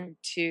con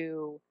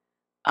to,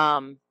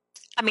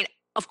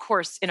 of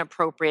course,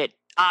 inappropriate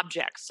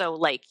objects. So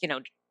like,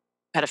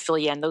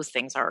 pedophilia and those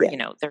things are,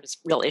 there's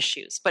real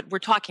issues. But if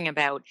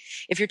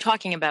you're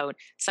talking about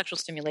sexual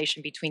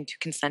stimulation between two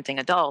consenting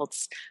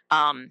adults,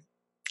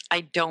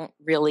 I don't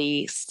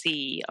really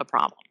see a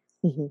problem.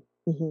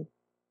 Mm-hmm. Mm-hmm.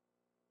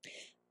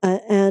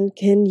 And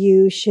can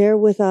you share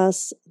with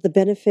us the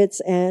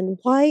benefits and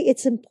why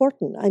it's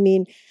important? I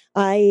mean,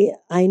 I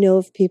know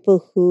of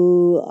people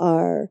who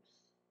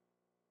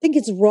think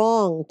it's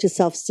wrong to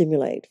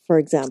self-stimulate, for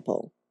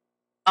example.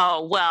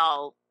 Oh,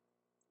 well,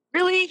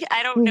 really?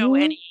 I don't know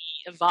Mm-hmm. any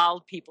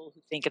evolved people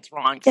who think it's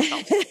wrong to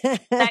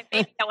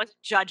maybe that was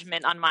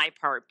judgment on my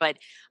part, but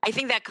I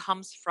think that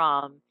comes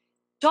from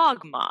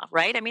dogma,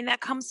 right? I mean, that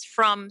comes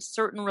from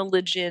certain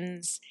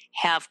religions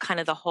have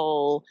kind of the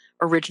whole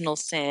original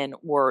sin,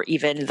 or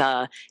even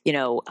the,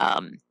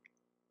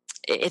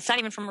 it's not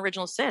even from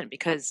original sin,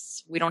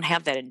 because we don't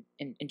have that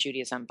in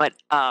Judaism. But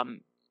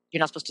you're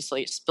not supposed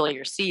to spill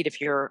your seed if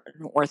you're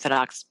an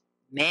Orthodox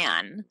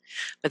man,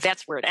 but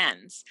that's where it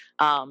ends.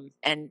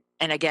 And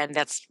again,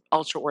 that's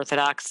ultra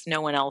Orthodox.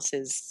 No one else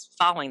is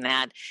following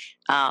that.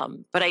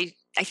 But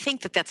I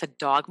think that that's a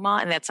dogma,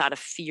 and that's out of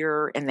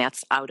fear, and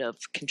that's out of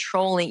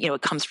controlling.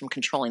 It comes from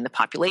controlling the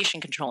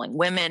population, controlling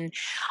women.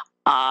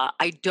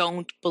 I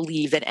don't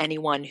believe that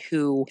anyone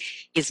who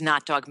is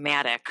not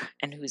dogmatic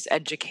and who's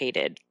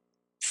educated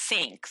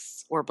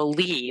thinks or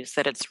believes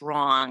that it's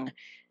wrong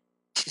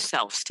to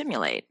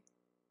self-stimulate.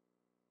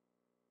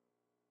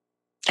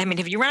 I mean,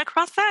 have you run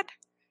across that?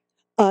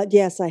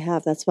 Yes, I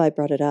have. That's why I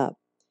brought it up.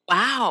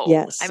 Wow.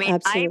 Yes, I mean, I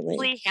absolutely.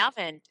 really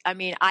haven't. I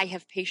mean, I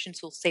have patients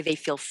who'll say they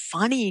feel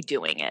funny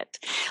doing it.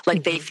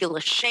 Like they feel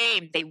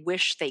ashamed. They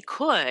wish they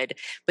could,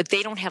 but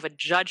they don't have a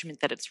judgment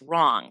that it's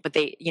wrong. But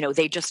they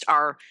just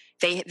are,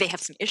 they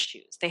have some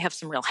issues. They have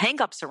some real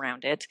hangups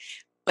around it,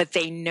 but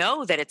they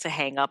know that it's a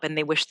hangup, and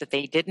they wish that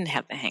they didn't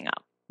have the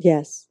hangup.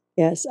 Yes,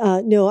 yes.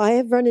 No, I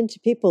have run into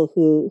people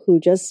who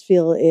just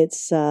feel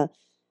it's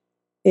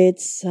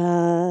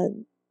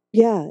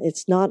yeah,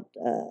 it's not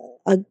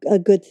a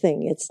good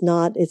thing. It's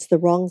the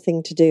wrong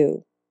thing to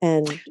do.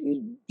 And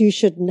you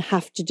shouldn't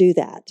have to do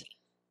that.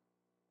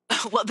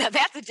 Well,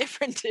 that's a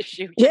different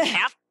issue. You Yeah.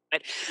 have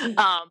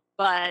to.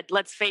 But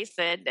let's face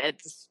it,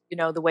 it's,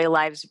 the way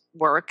lives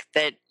work,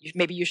 that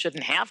maybe you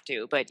shouldn't have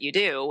to, but you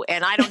do.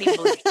 And I don't even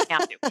believe you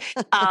have to.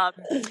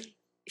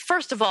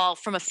 First of all,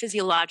 from a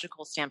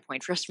physiological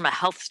standpoint, first from a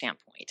health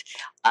standpoint,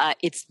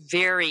 it's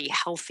very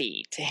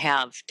healthy to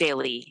have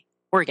daily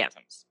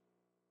orgasms.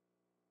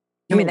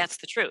 I mean, that's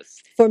the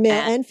truth. For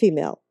male and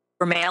female.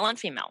 For male and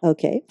female.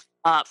 Okay.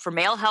 For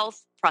male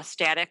health,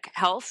 prostatic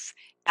health,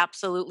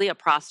 absolutely. A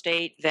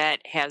prostate that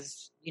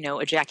has,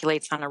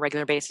 ejaculates on a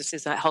regular basis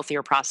is a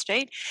healthier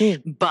prostate.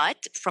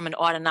 But from an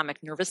autonomic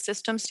nervous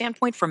system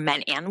standpoint, for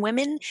men and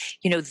women,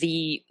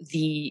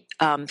 the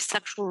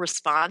sexual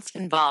response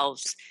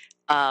involves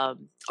a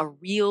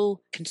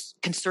real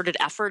concerted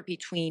effort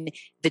between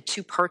the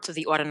two parts of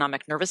the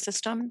autonomic nervous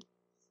system.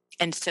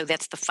 And so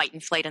that's the fight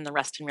and flight and the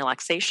rest and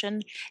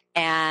relaxation.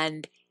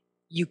 And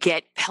you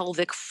get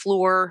pelvic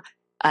floor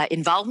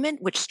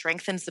involvement, which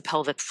strengthens the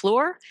pelvic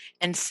floor.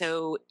 And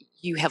so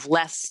you have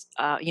less,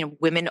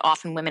 women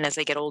as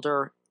they get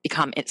older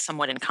become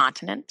somewhat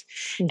incontinent.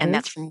 And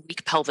that's from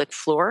weak pelvic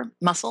floor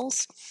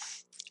muscles.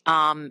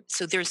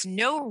 So there's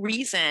no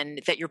reason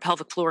that your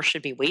pelvic floor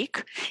should be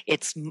weak.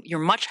 You're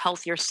much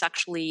healthier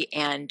sexually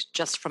and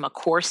just from a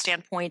core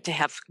standpoint to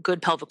have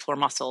good pelvic floor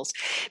muscles.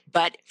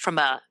 But from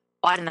a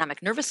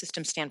autonomic nervous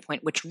system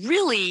standpoint, which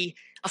really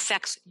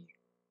affects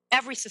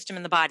every system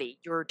in the body,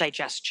 your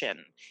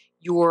digestion,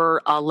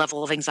 your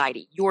level of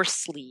anxiety, your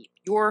sleep,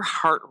 your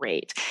heart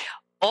rate,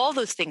 all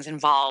those things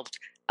involved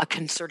a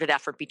concerted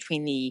effort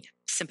between the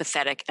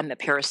sympathetic and the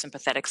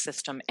parasympathetic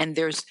system. And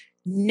there's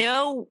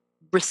no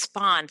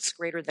response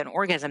greater than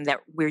orgasm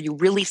where you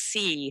really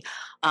see,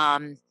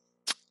 other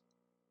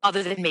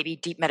than maybe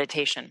deep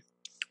meditation,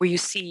 where you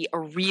see a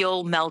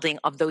real melding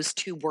of those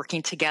two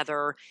working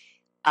together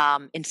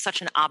in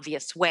such an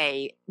obvious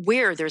way,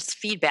 where there's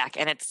feedback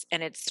and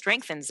it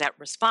strengthens that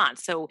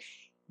response. So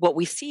what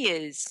we see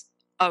is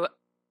an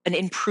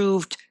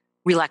improved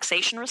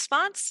relaxation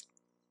response,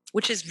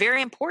 which is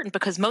very important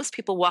because most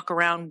people walk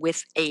around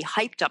with a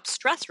hyped up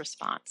stress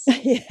response.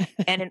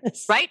 And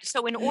right.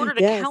 So in order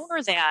to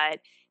counter that,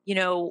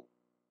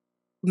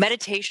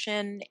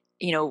 meditation,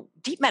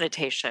 deep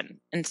meditation.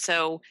 And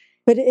so,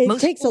 but it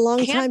takes a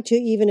long time to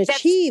even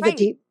achieve a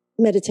deep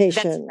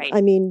meditation. Right.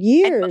 I mean,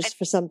 years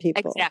for some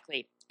people.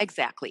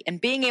 Exactly. And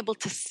being able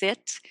to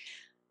sit,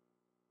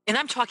 and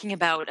I'm talking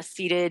about a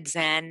seated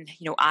Zen,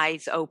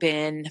 eyes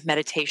open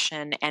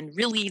meditation, and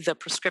really the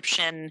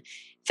prescription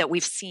that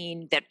we've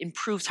seen that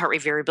improves heart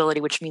rate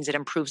variability, which means it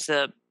improves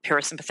the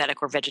parasympathetic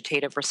or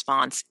vegetative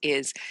response,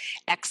 is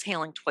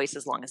exhaling twice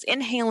as long as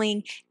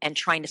inhaling and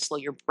trying to slow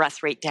your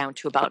breath rate down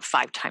to about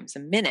 5 times a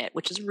minute,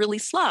 which is really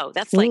slow.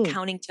 That's like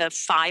counting to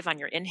 5 on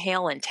your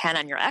inhale and 10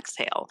 on your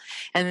exhale.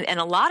 And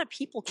a lot of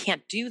people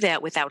can't do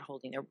that without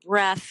holding their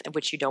breath,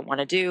 which you don't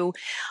want to do.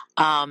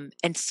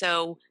 And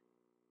so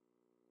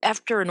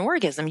after an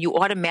orgasm, you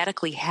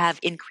automatically have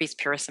increased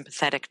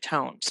parasympathetic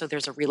tone. So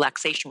there's a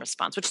relaxation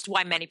response, which is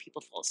why many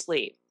people fall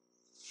asleep.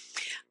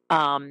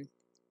 And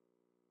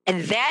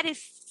that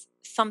is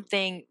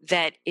something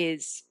that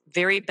is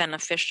very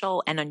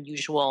beneficial and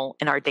unusual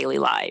in our daily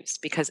lives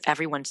because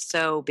everyone's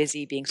so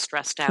busy being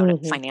stressed out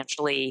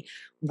financially,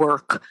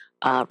 work,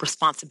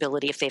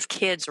 responsibility, if they have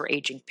kids or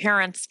aging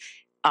parents,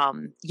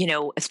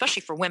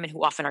 especially for women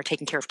who often are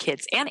taking care of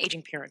kids and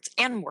aging parents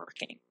and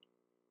working.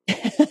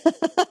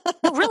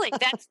 No, really,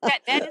 that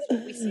is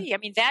what we see. I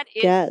mean, that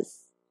is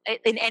Yes.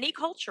 in any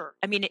culture.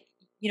 I mean,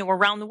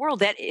 around the world,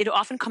 that it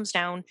often comes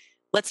down.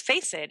 Let's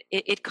face it,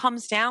 it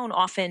comes down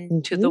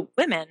often to the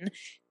women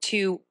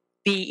to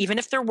be, even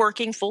if they're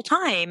working full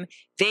time,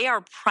 they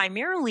are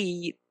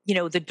primarily,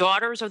 the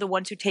daughters are the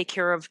ones who take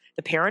care of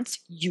the parents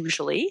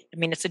usually. I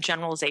mean, it's a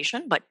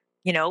generalization, but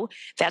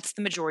that's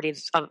the majority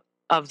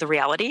of the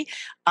reality.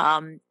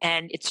 And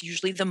it's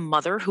usually the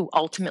mother who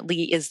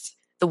ultimately is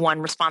the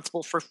one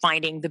responsible for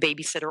finding the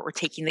babysitter or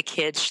taking the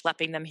kids,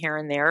 schlepping them here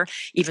and there,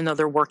 even though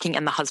they're working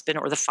and the husband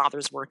or the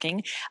father's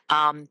working.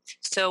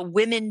 So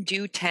women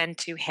do tend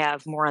to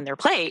have more on their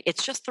plate.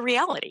 It's just the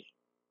reality.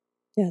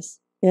 Yes,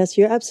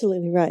 you're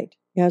absolutely right.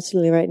 You're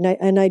absolutely right.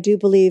 And I do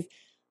believe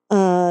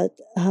that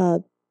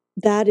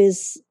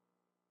is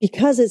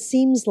because it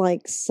seems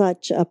like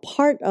such a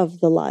part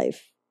of the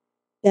life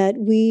that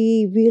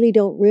we really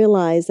don't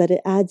realize that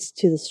it adds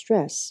to the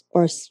stress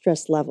or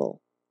stress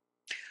level.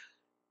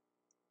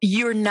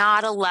 You're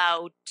not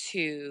allowed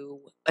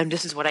to, and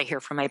this is what I hear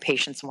from my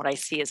patients and what I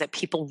see is that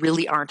people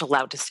really aren't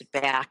allowed to sit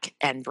back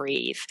and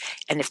breathe.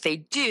 And if they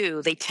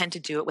do, they tend to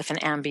do it with an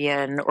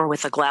Ambien or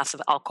with a glass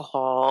of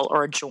alcohol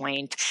or a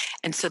joint.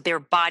 And so their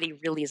body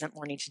really isn't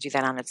learning to do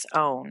that on its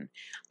own.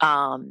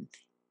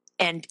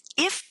 And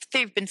if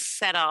they've been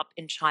set up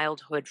in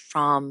childhood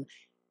from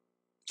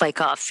like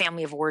a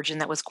family of origin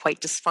that was quite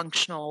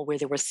dysfunctional, where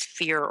there was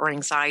fear or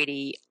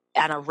anxiety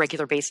on a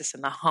regular basis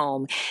in the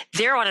home,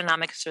 their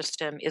autonomic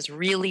system is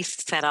really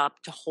set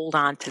up to hold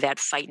on to that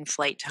fight and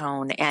flight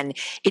tone. And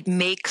it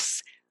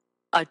makes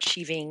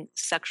achieving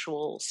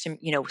sexual,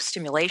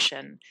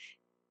 stimulation,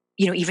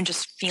 even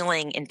just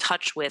feeling in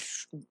touch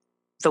with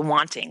the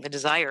wanting, the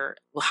desire,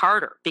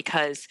 harder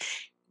because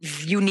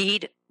you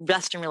need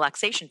rest and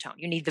relaxation tone.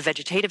 You need the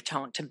vegetative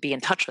tone to be in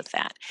touch with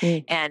that.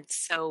 And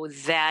so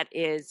that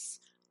is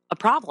a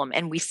problem.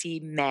 And we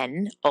see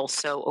men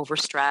also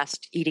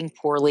overstressed, eating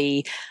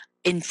poorly,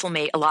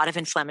 a lot of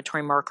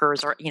inflammatory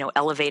markers are,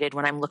 elevated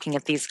when I'm looking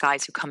at these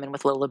guys who come in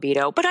with low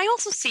libido. But I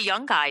also see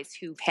young guys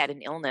who've had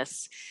an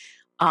illness.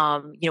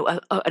 An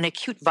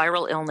acute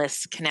viral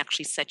illness can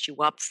actually set you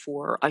up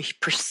for a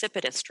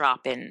precipitous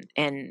drop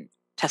in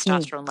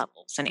testosterone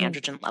levels and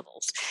androgen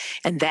levels.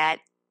 And that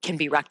can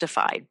be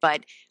rectified.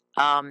 But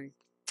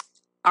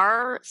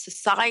our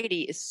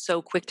society is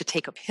so quick to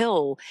take a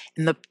pill,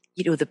 and the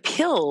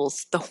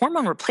pills, the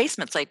hormone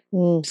replacements like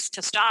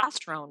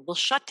testosterone will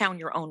shut down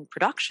your own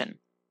production.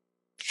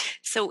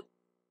 So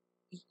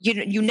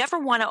you never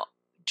want to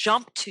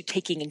jump to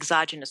taking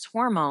exogenous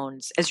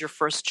hormones as your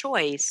first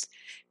choice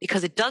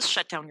because it does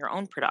shut down your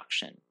own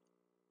production.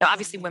 Now,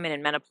 obviously, women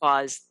in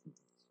menopause,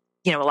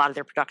 a lot of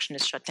their production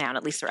is shut down,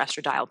 at least their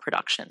estradiol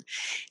production.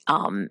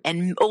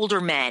 And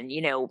older men,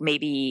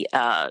 maybe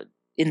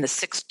in the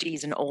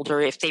 60s and older,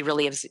 if they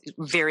really have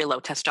very low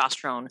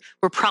testosterone,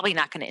 we're probably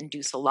not going to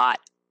induce a lot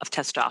of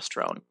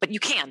testosterone. But you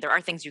can. There are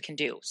things you can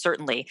do,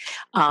 certainly.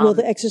 Will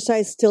the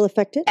exercise still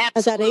affect it at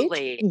that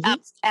age?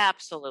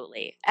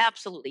 Absolutely.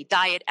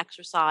 Diet,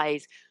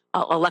 exercise,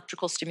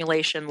 electrical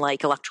stimulation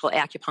like electrical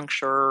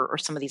acupuncture or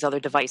some of these other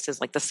devices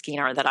like the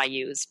Skener that I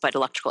use, but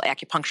electrical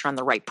acupuncture on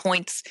the right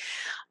points.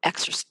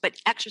 But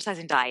exercise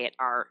and diet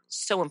are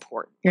so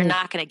important. You're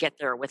not going to get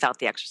there without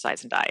the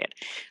exercise and diet.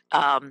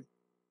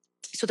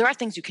 So there are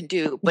things you can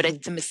do, but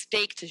it's a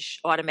mistake to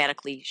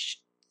automatically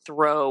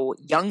throw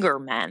younger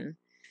men,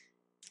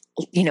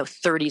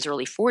 30s,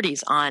 early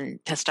 40s on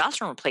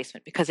testosterone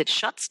replacement because it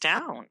shuts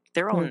down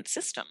their own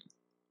system.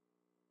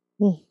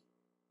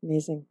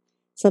 Amazing.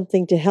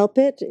 Something to help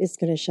it is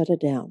going to shut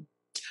it down.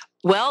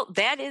 Well,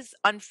 that is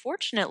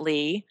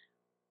unfortunately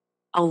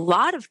a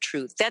lot of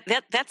truth.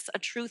 That's a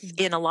truth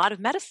in a lot of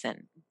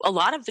medicine. A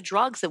lot of the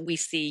drugs that we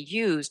see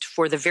used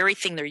for the very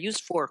thing they're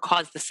used for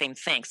cause the same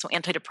thing. So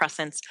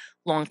antidepressants,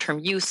 long-term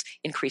use,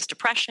 increase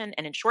depression,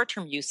 and in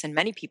short-term use, in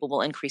many people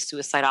will increase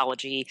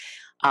suicidality.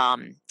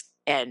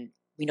 And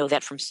we know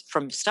that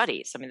from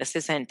studies. I mean, this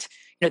isn't,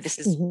 this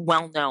is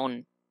well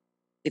known.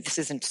 This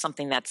isn't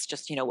something that's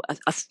just,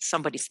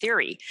 somebody's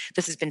theory.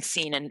 This has been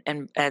seen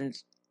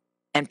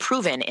and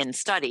proven in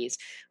studies.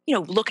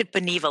 Look at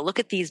Boniva, look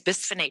at these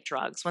bisphosphonate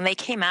drugs. When they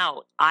came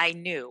out, I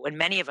knew, and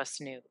many of us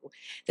knew,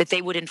 that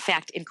they would in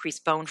fact increase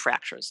bone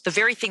fractures, the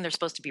very thing they're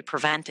supposed to be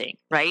preventing,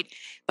 right?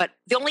 But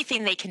the only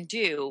thing they can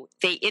do,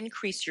 they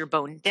increase your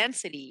bone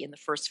density in the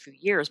first few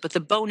years, but the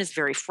bone is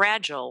very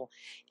fragile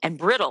and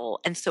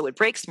brittle, and so it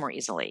breaks more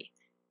easily.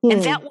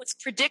 And that was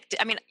predicted.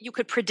 I mean, you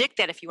could predict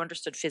that if you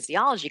understood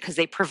physiology because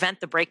they prevent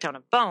the breakdown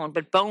of bone,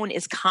 but bone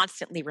is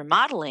constantly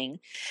remodeling.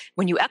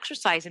 When you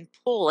exercise and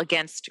pull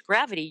against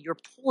gravity, you're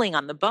pulling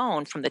on the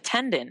bone from the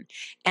tendon.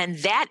 And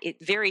that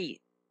very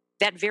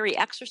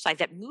exercise,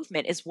 that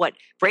movement is what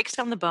breaks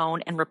down the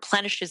bone and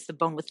replenishes the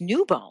bone with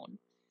new bone.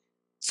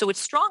 So it's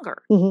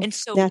stronger. And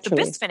so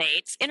Naturally. the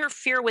bisphonates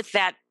interfere with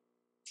that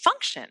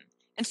function.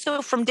 And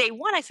so from day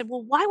one, I said,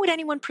 well, why would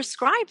anyone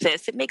prescribe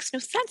this? It makes no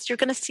sense. You're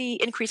going to see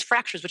increased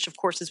fractures, which of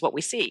course is what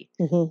we see.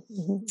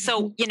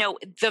 So,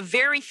 the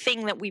very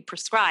thing that we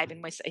prescribe,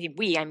 and when I say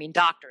we, I mean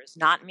doctors,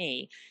 not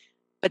me,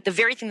 but the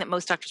very thing that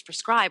most doctors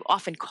prescribe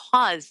often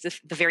cause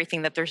the very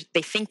thing that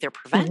they think they're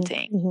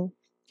preventing.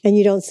 And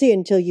you don't see it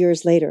until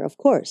years later, of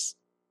course.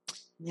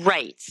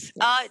 Right.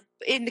 Yes.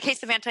 In the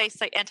case of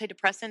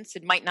antidepressants,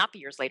 it might not be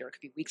years later. It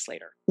could be weeks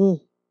later.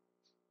 Oh,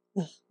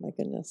 my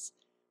goodness.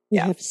 We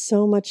have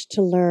so much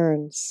to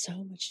learn,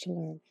 so much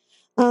to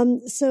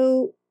learn.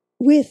 So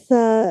with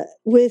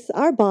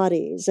our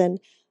bodies, and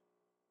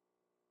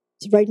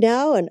right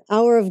now, an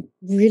hour of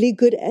really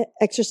good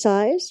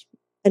exercise,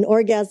 an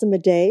orgasm a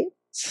day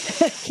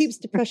keeps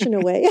depression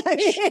away. I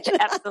mean,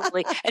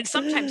 absolutely, and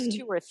sometimes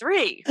 2 or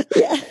 3.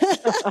 Yeah,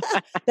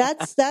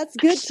 that's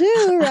good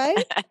too,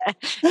 right?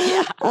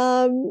 Yeah.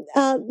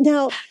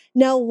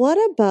 Now,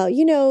 what about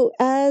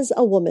as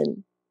a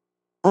woman?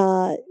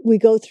 We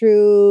go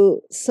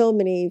through so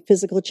many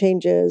physical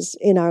changes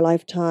in our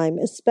lifetime,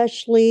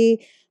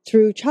 especially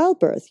through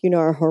childbirth.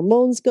 Our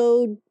hormones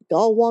go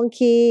all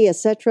wonky,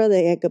 etc.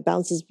 They go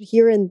bounces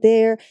here and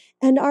there,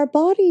 and our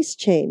bodies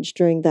change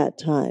during that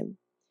time.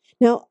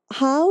 Now,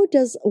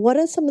 what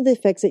are some of the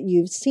effects that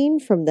you've seen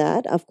from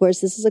that? Of course,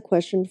 this is a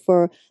question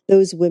for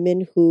those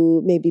women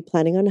who may be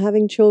planning on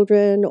having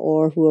children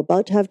or who are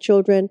about to have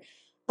children.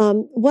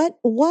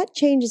 What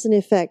changes and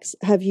effects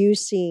have you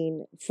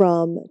seen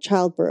from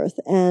childbirth,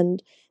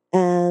 and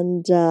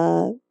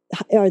are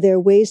there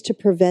ways to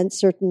prevent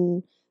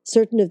certain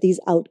of these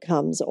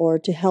outcomes or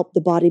to help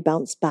the body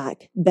bounce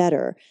back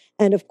better?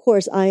 And of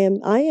course, I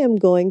am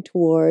going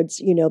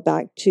towards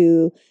back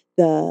to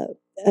the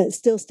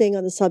still staying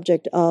on the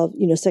subject of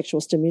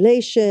sexual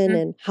stimulation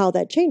and how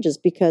that changes,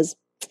 because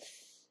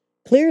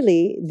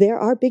clearly there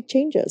are big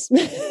changes.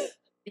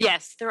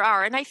 Yes, there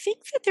are. And I think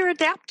that they're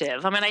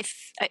adaptive. I mean,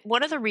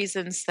 one of the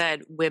reasons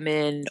that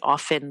women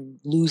often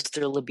lose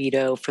their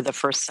libido for the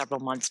first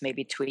several months,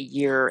 maybe to a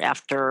year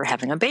after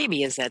having a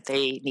baby, is that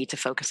they need to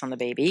focus on the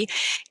baby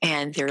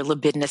and their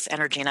libidinous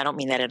energy. And I don't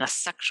mean that in a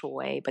sexual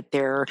way, but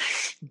their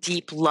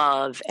deep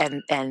love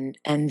and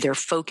their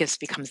focus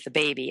becomes the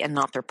baby and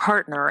not their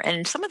partner.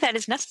 And some of that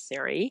is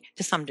necessary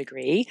to some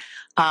degree.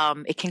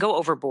 It can go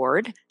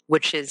overboard,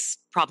 which is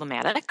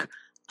problematic.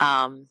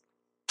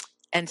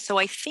 And so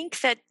I think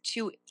that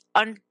to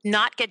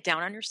not get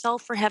down on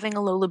yourself for having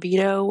a low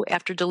libido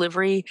after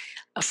delivery,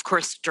 of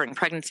course, during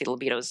pregnancy, the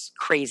libido is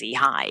crazy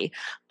high.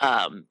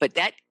 But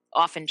that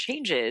often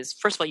changes.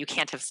 First of all, you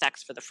can't have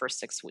sex for the first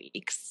 6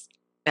 weeks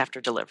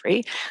after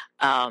delivery.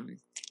 And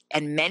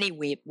many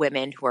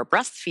women who are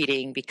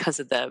breastfeeding, because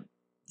of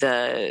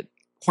the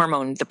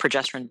hormone, the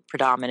progesterone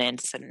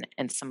predominance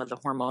and some of the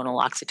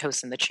hormonal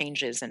oxytocin, the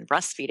changes in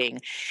breastfeeding,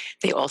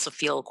 they also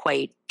feel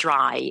quite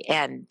dry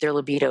and their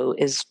libido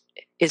is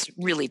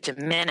really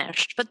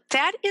diminished. But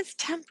that is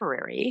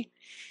temporary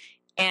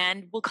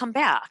and will come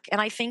back.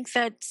 And I think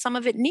that some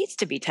of it needs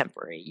to be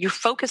temporary. Your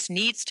focus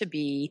needs to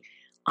be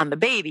on the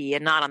baby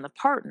and not on the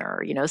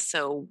partner,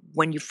 so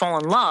when you fall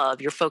in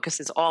love, your focus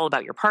is all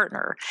about your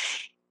partner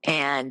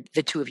and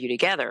the two of you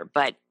together.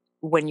 But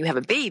when you have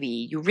a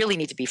baby, you really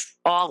need to be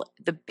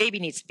the baby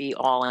needs to be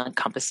all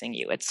encompassing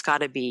you. It's got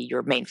to be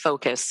your main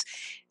focus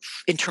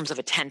in terms of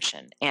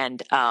attention.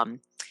 And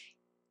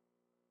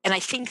I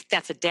think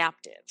that's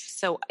adaptive.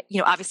 So,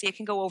 obviously it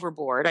can go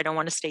overboard. I don't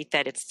want to state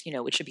that it's,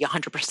 it should be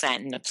 100%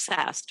 and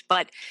obsessed,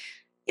 but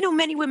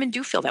many women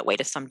do feel that way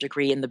to some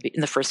degree in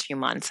the first few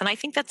months. And I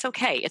think that's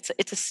okay.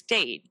 It's a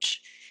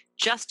stage.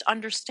 Just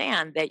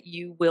understand that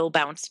you will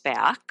bounce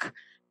back.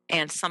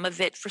 And some of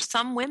it, for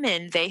some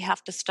women, they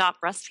have to stop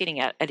breastfeeding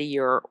at a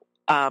year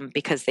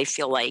because they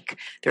feel like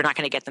they're not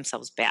going to get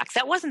themselves back.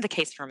 That wasn't the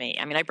case for me.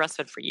 I mean, I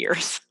breastfed for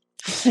years.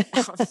 I'm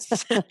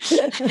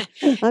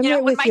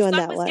right with you on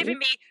that one. When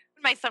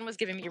my son was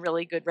giving me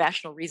really good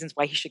rational reasons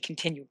why he should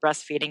continue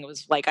breastfeeding, it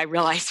was like I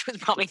realized it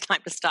was probably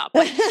time to stop.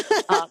 But,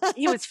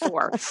 he was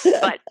 4,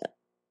 but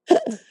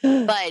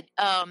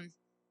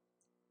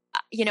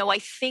I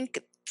think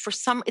for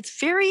some, it's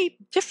very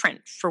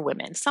different for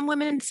women. Some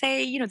women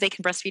say, they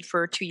can breastfeed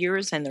for 2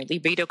 years and their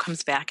libido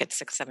comes back at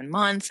 6-7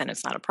 months and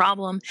it's not a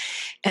problem.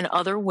 And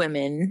other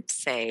women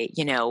say,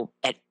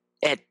 at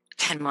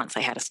 10 months,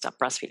 I had to stop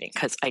breastfeeding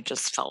because I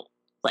just felt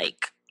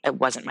like I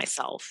wasn't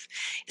myself.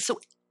 So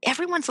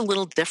everyone's a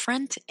little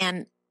different.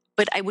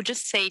 But I would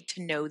just say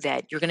to know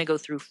that you're going to go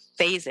through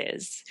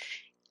phases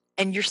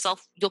and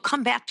you'll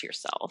come back to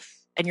yourself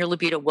and your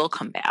libido will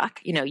come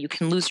back. You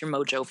can lose your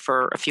mojo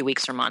for a few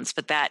weeks or months,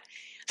 but that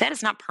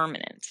is not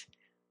permanent.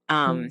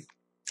 And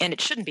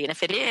it shouldn't be. And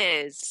if it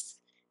is,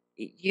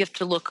 you have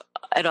to look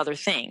at other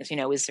things.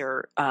 Is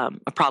there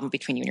a problem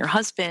between you and your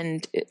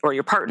husband or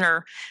your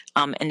partner?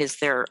 And is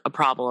there a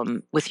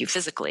problem with you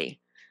physically?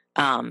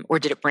 Or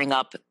did it bring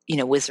up,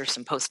 was there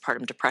some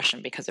postpartum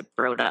depression because it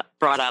brought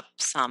up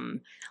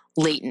some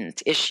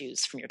latent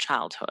issues from your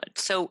childhood?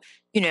 So,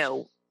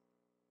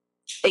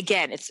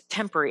 again, it's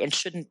temporary and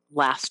shouldn't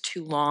last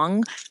too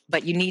long,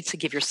 but you need to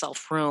give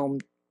yourself room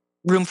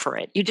for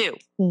it. You do.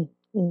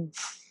 Mm-hmm.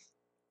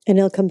 And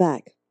it'll come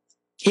back.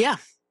 Yeah.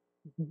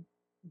 Mm-hmm.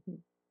 Mm-hmm.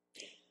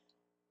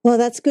 Well,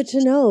 that's good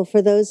to know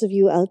for those of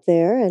you out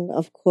there. And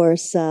of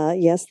course,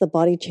 yes, the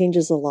body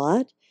changes a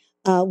lot,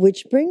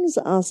 which brings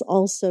us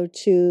also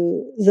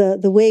to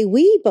the way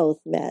we both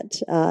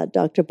met,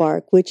 Dr.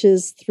 Bark, which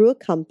is through a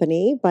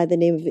company by the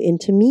name of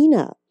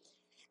Intimina.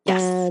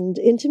 Yes. And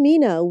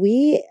Intimina,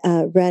 we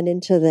ran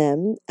into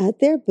them at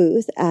their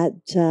booth at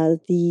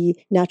the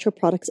Natural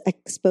Products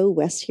Expo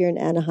West here in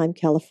Anaheim,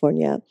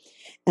 California.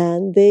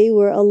 And they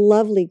were a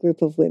lovely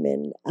group of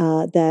women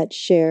that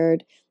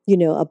shared,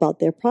 about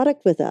their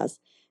product with us.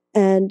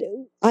 And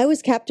I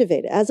was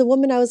captivated. As a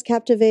woman, I was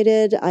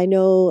captivated. I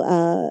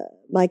know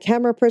my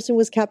camera person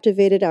was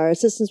captivated. Our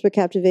assistants were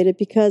captivated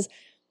because,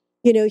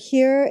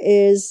 here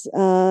is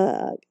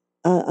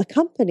a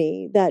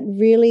company that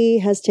really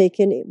has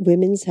taken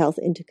women's health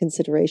into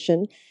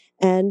consideration.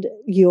 And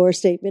your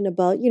statement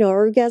about,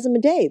 orgasm a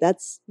day,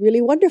 that's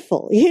really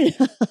wonderful,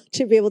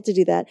 to be able to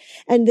do that.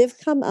 And they've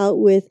come out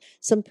with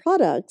some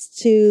products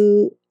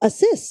to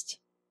assist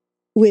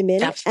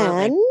women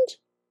Absolutely. and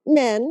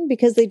men,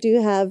 because they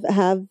do have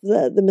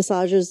the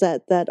massagers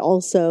that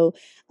also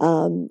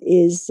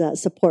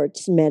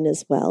supports men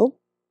as well.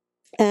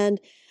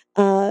 And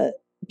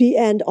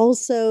and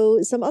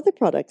also some other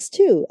products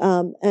too.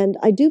 And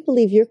I do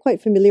believe you're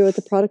quite familiar with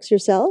the products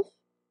yourself.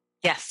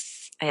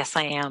 Yes,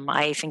 I am.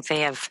 I think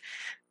they have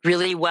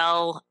really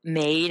well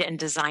made and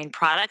designed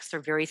products.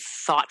 They're very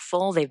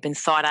thoughtful. They've been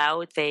thought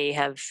out. They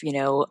have,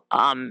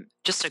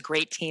 just a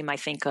great team, I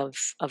think, of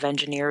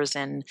engineers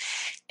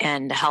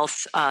and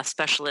health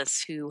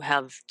specialists who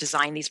have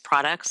designed these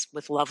products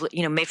with lovely,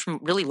 made from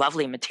really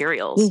lovely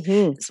materials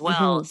as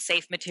well. Mm-hmm.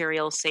 Safe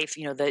materials,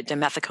 the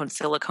dimethicone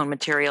silicone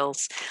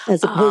materials.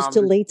 As opposed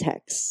to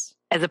latex.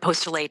 As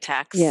opposed to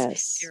latex.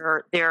 Yes.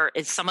 There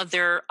is some of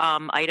their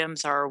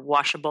items are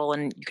washable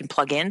and you can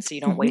plug in so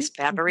you don't waste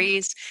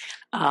batteries.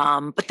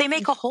 But they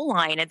make a whole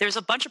line, and there's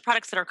a bunch of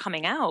products that are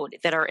coming out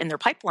that are in their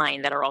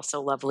pipeline that are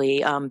also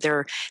lovely.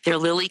 Their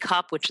Lily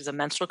Cup, which is a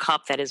menstrual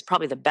cup that is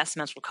probably the best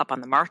menstrual cup on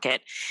the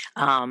market,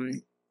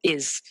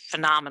 is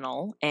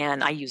phenomenal,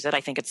 and I use it. I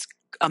think it's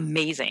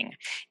amazing.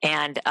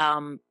 And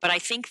but I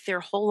think their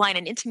whole line,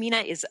 and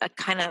Intimina is a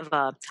kind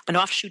of an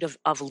offshoot of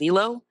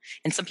Lelo,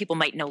 and some people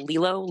might know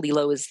Lelo.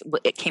 Lelo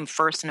it came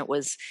first, and it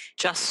was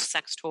just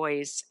sex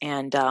toys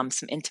and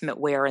some intimate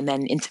wear, and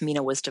then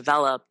Intimina was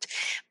developed.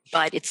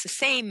 But it's the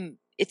same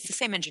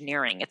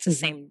engineering. It's the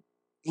same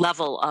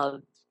level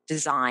of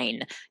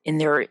design in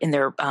their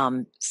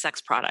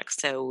sex products.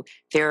 So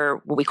their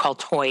what we call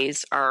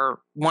toys are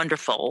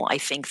wonderful. I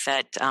think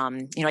that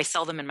I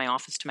sell them in my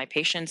office to my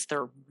patients.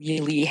 They're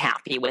really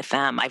happy with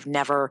them. I've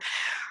never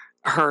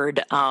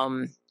heard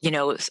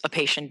a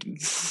patient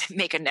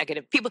make a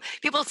negative.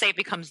 People say it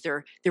becomes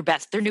their new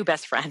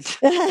best friend.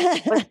 Or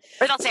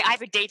they'll say, I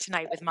have a date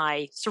tonight with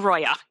my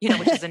Soroya,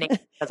 which is the name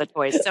of the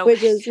toys. So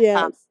which is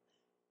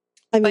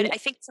but I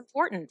think it's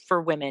important for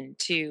women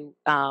to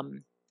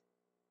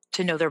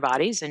know their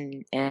bodies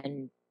and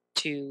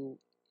to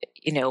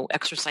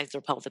exercise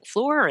their pelvic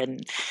floor,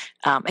 and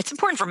it's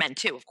important for men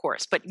too, of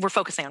course, but we're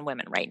focusing on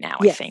women right now.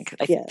 Yes, I think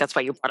that's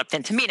why you brought up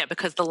Intimina,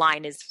 because the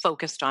line is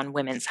focused on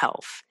women's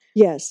health.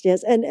 Yes,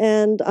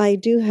 and I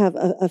do have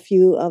a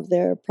few of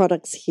their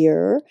products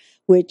here,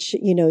 which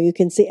you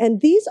can see, and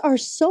these are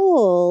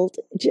sold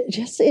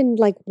just in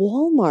like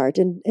Walmart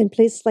and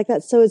places like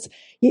that. So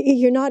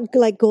you're not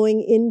like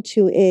going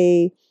into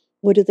a,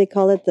 what do they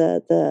call it?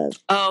 The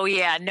oh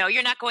yeah, no,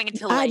 you're not going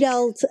into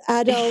adult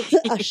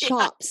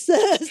shops,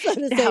 so to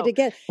say, to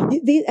get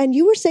these. And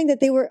you were saying that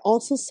they were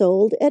also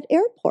sold at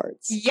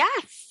airports.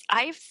 Yes,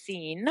 I've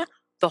seen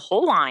the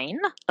whole line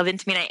of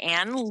Intimina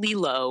and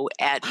Lelo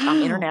at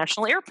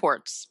international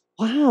airports.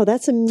 Wow,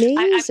 that's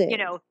amazing.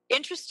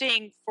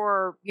 Interesting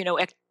for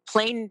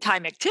plane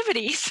time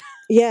activities.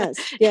 Yes.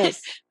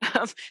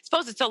 I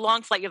suppose it's a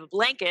long flight. You have a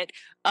blanket,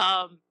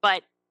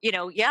 but.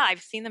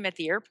 I've seen them at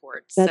the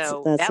airport. That's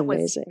that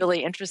amazing. Was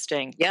really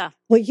interesting. Yeah.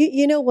 Well,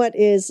 you know what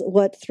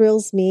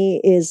thrills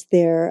me is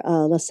their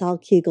LaSalle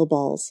Kegel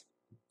balls.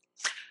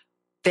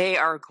 They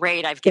are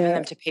great. I've given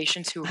them to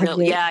patients who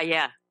really,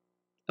 yeah.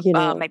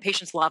 My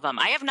patients love them.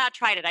 I have not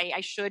tried it.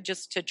 I should,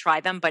 just to try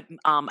them, but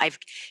I've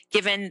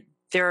given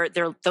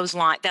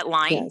that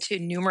line to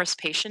numerous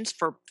patients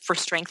for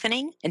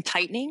strengthening and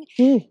tightening,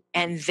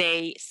 and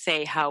they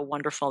say how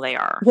wonderful they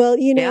are. Well,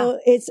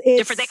 it's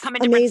different. They come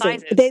in amazing.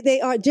 Different sizes.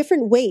 They are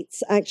different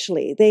weights,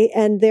 actually.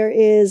 There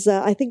is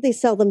I think they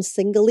sell them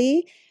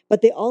singly,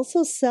 but they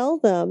also sell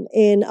them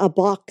in a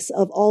box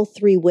of all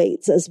three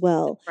weights as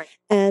well. Right.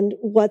 And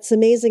what's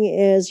amazing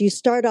is you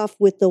start off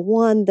with the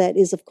one that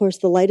is, of course,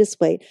 the lightest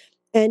weight,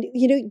 and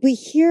we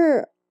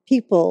hear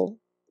people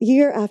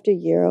year after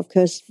year, of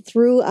course,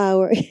 through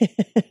our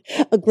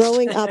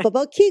growing up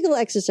about Kegel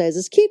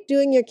exercises. Keep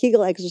doing your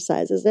Kegel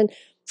exercises. And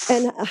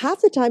half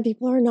the time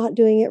people are not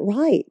doing it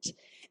right.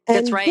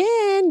 And That's right.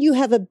 then you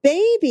have a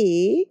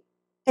baby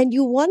And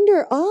you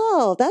wonder,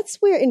 oh, that's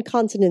where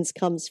incontinence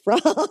comes from,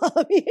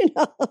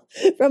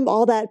 from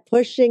all that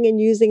pushing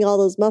and using all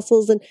those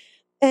muscles. And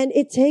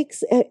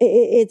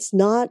it's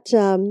not,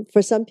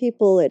 for some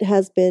people, it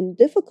has been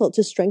difficult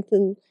to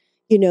strengthen,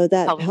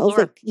 that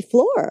pelvic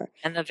floor.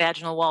 And the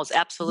vaginal walls,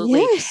 absolutely.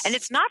 Yes. And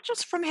it's not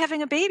just from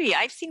having a baby.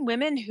 I've seen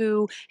women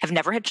who have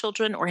never had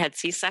children or had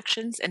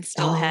C-sections and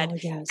still had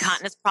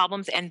continence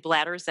problems and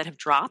bladders that have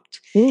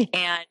dropped.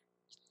 And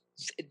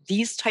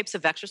these types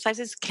of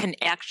exercises can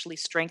actually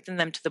strengthen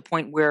them to the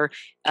point where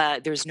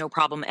there's no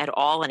problem at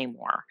all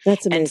anymore.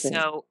 That's amazing.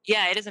 And so,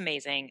 yeah, it is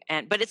amazing.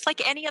 But it's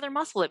like any other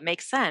muscle. It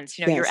makes sense.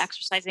 You're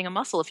exercising a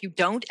muscle. If you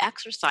don't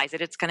exercise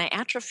it, it's going to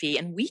atrophy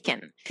and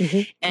weaken.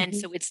 And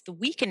so it's the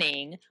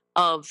weakening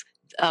of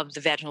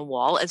the vaginal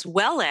wall as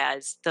well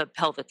as the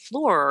pelvic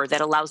floor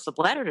that allows the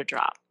bladder to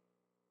drop.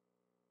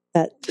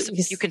 So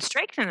if you can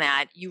strengthen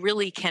that, you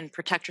really can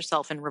protect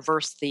yourself and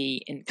reverse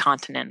the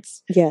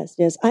incontinence. Yes.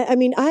 I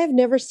mean, I have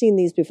never seen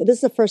these before. This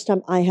is the first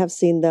time I have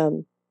seen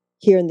them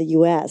here in the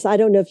U.S. I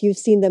don't know if you've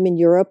seen them in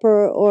Europe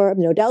or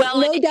no doubt.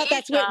 Well, no doubt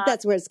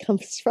that's where it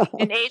comes from.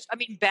 In Asia, I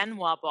mean,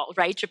 Benoit ball,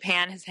 right?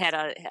 Japan has had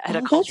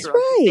a culture of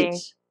using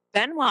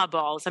Benoit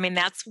balls. I mean,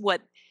 that's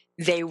what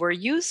they were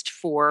used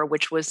for,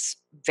 which was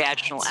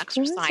vaginal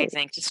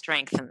exercising to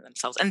strengthen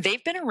themselves. And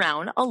they've been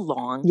around a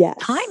long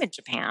time in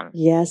Japan.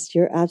 Yes,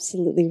 you're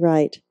absolutely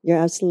right. You're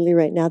absolutely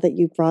right. Now that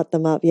you brought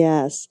them up,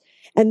 yes.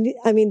 And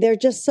I mean, they're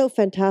just so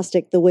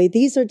fantastic. The way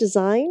these are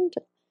designed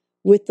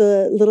with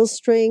the little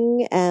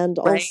string and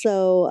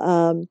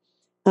also,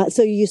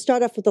 so you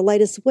start off with the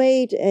lightest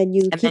weight and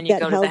you keep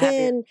that held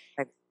in.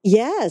 Right.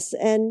 Yes.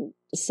 And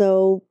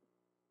so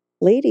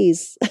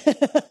ladies,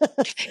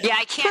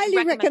 I can't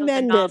highly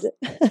recommend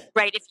it.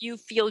 Right, if you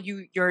feel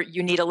you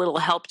need a little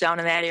help down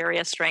in that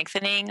area,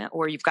 strengthening,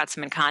 or you've got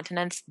some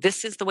incontinence,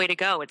 this is the way to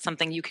go. It's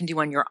something you can do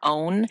on your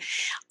own.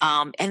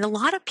 And a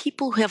lot of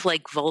people who have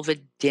like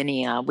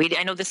vulvodynia,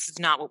 I know this is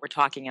not what we're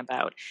talking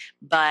about,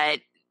 but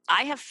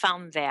I have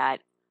found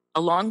that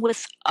along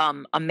with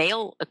a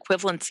male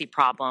equivalency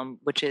problem,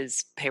 which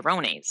is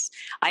Peyronie's,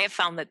 I have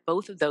found that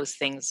both of those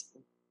things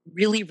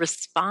really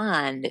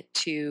respond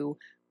to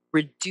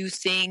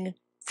reducing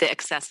the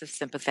excessive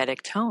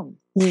sympathetic tone.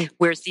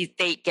 Whereas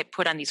they get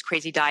put on these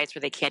crazy diets where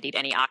they can't eat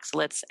any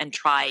oxalates and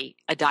try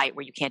a diet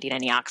where you can't eat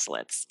any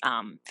oxalates.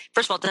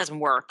 First of all, it doesn't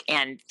work.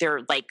 And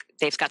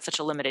they've got such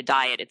a limited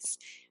diet. It's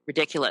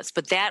ridiculous.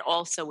 But that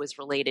also is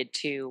related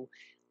to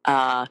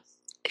kind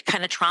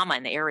of trauma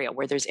in the area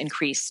where there's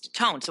increased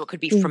tone. So it could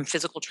be from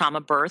physical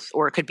trauma, birth,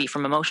 or it could be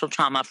from emotional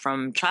trauma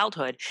from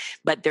childhood.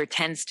 But there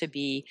tends to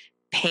be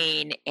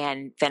pain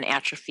and then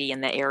atrophy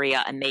in the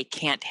area, and they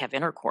can't have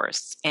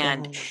intercourse.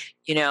 And,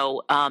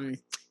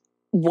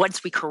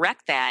 once we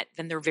correct that,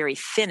 then they're very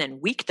thin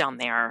and weak down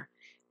there.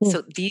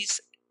 So these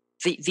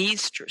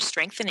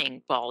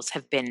strengthening balls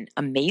have been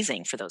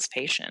amazing for those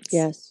patients.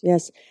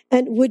 Yes.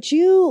 And would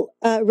you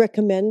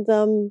recommend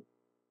them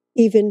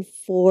even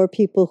for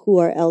people who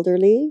are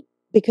elderly?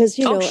 Because,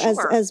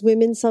 as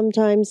women,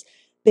 sometimes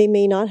they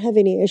may not have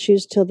any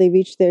issues till they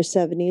reach their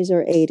 70s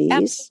or 80s.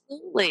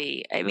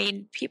 Absolutely. I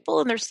mean, people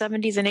in their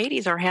 70s and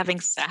 80s are having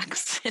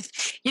sex.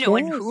 And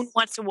who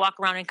wants to walk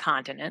around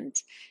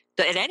incontinent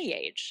at any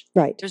age?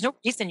 Right. There's no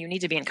reason you need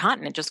to be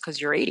incontinent just because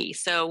you're 80.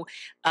 So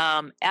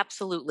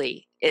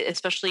absolutely,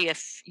 especially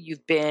if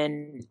you've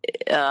been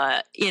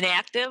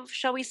inactive,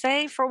 shall we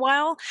say, for a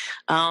while.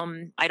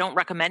 I don't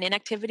recommend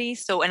inactivity.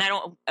 So,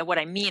 what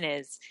I mean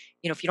is,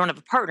 if you don't have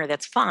a partner,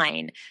 that's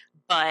fine.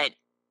 But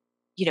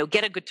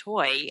get a good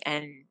toy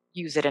and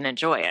use it and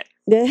enjoy it.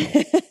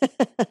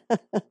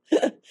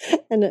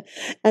 and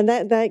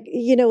that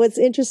what's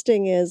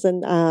interesting is,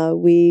 and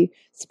we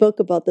spoke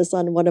about this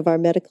on one of our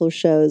medical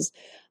shows,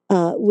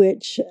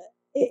 which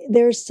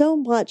there's so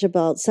much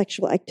about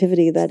sexual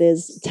activity that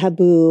is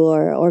taboo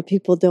or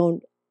people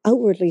don't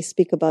outwardly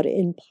speak about it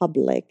in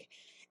public.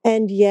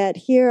 And yet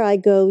here I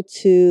go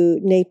to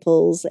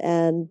Naples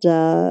and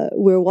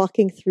we're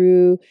walking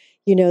through,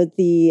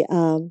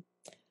 the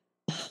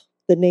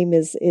name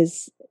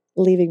is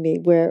leaving me,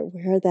 where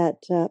that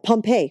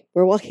Pompeii.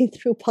 We're walking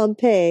through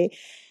Pompeii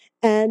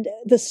and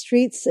the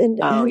streets and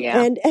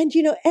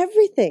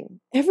everything.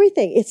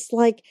 It's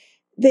like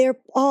they're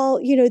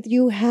all,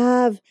 you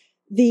have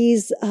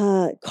these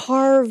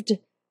carved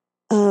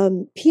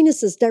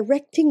penises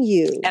directing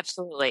you.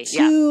 Absolutely.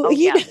 No,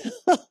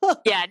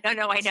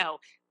 I know.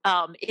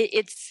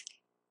 It's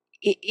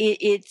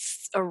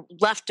a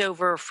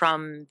leftover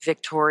from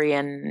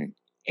Victorian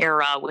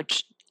era,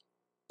 which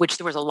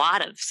there was a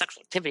lot of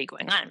sexual activity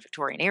going on in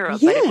Victorian era,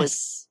 but it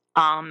was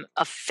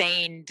a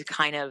feigned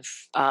kind of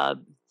a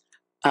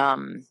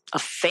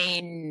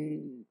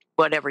feigned,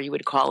 whatever you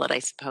would call it, I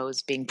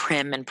suppose, being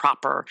prim and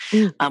proper,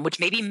 which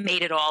maybe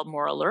made it all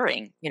more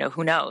alluring.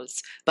 Who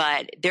knows?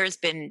 But there's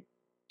been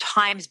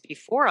times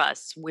before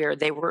us where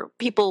the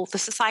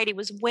society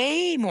was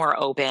way more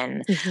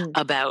open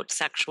about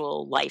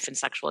sexual life and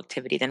sexual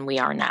activity than we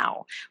are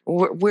now.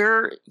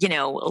 We're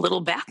a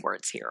little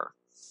backwards here.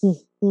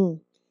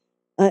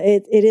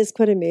 It is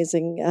quite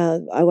amazing.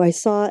 I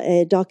saw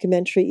a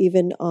documentary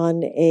even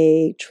on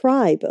a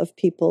tribe of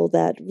people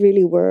that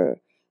really were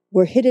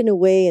hidden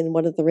away in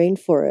one of the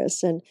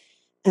rainforests,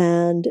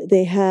 and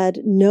they had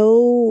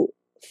no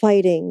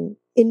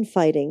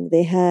infighting.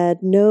 They had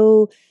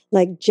no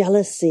like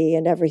jealousy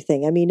and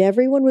everything. I mean,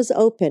 everyone was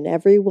open.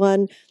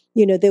 Everyone,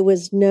 there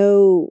was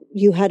no,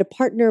 you had a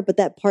partner, but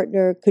that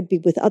partner could be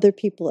with other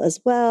people as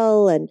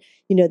well. And,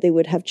 they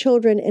would have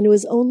children. And it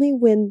was only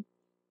when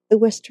the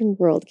Western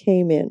world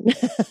came in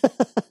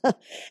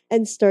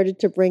and started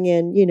to bring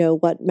in,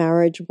 what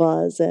marriage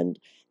was and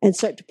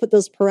start to put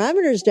those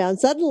parameters down.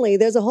 Suddenly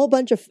there's a whole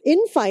bunch of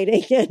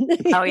infighting. And,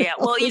 oh, yeah.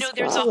 Well,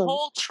 there's a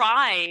whole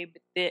tribe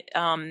that,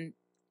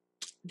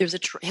 there's a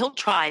hill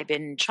tribe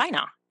in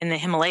China, in the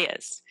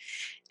Himalayas.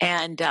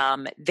 And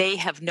they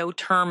have no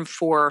term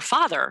for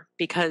father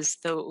because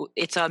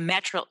it's a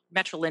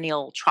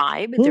matrilineal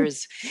tribe. Mm.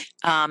 There's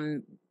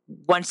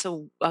once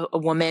a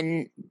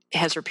woman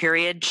has her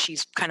period,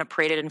 she's kind of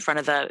paraded in front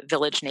of the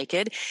village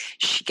naked.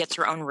 She gets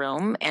her own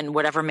room, and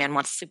whatever man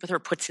wants to sleep with her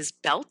puts his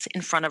belt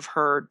in front of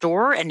her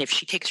door. And if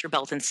she takes your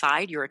belt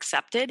inside, you're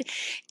accepted.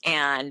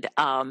 And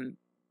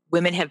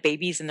women have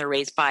babies, and they're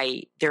raised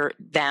by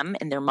them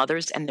and their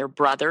mothers and their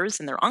brothers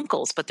and their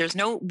uncles, but there's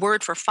no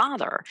word for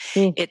father.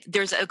 Mm.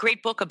 There's a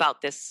great book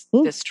about this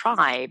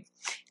tribe,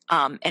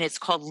 and it's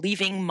called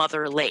Leaving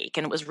Mother Lake,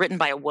 and it was written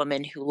by a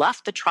woman who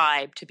left the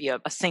tribe to be a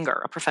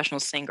singer, a professional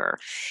singer,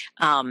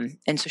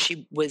 and so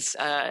she was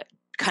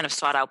kind of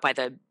sought out by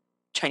the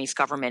Chinese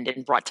government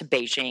and brought to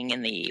Beijing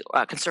in the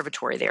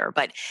conservatory there.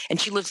 And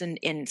she lives in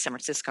San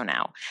Francisco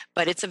now.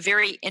 But it's a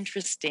very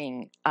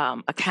interesting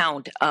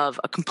account of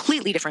a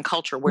completely different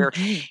culture where,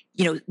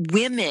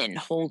 women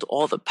hold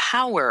all the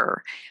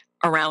power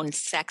around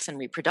sex and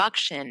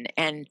reproduction,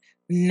 and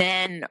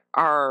men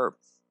are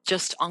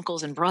just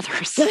uncles and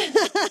brothers.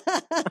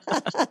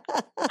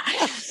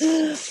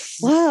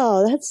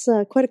 Wow, that's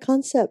quite a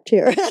concept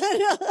here.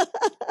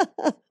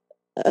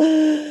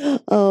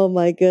 Oh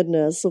my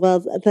goodness.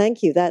 Well,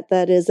 thank you.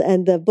 That is,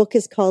 and the book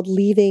is called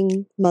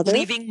Leaving Mother Lake.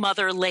 Leaving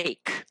Mother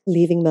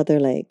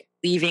Lake.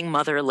 Leaving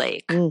Mother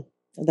Lake.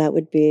 That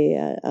would be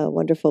a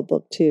wonderful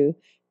book to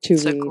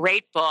it's read. It's a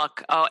great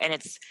book. Oh, and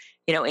it's,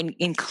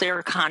 in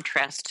clear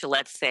contrast to,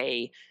 let's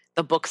say,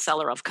 The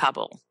Bookseller of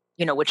Kabul,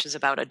 which is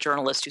about a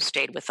journalist who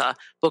stayed with a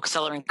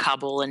bookseller in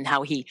Kabul and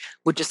how he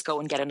would just go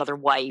and get another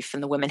wife,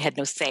 and the women had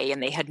no say,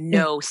 and they had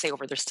no say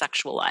over their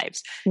sexual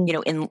lives.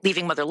 In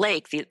Leaving Mother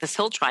Lake, this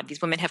hill tribe,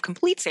 these women have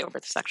complete say over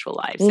their sexual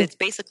lives. It's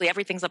basically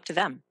everything's up to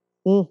them.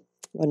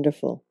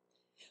 Wonderful.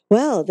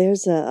 Well,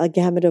 there's a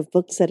gamut of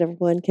books that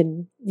everyone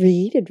can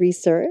read and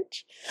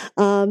research.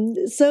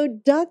 So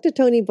Dr.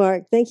 Toni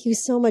Bark, thank you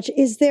so much.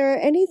 Is there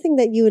anything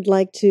that you would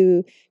like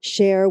to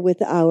share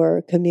with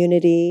our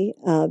community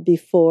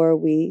before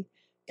we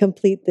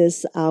complete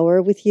this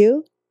hour with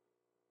you?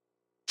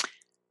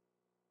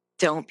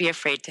 Don't be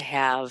afraid to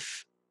have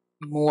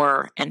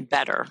more and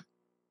better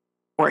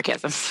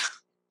orgasms.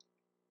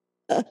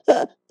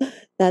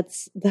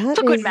 That's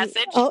a good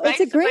message. Oh, right? It's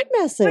a great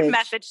message. Good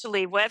message to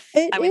leave with.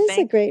 It is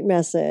a great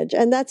message,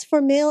 and that's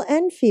for male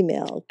and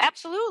female.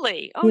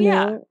 Absolutely. Oh,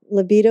 yeah.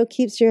 Libido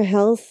keeps your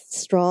health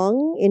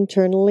strong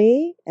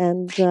internally,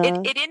 and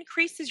it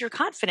increases your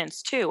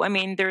confidence too. I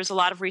mean, there's a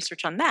lot of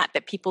research on that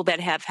people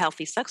that have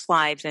healthy sex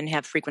lives and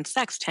have frequent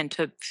sex tend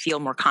to feel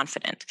more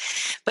confident.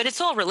 But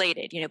it's all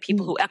related.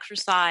 People who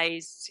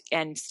exercise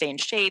and stay in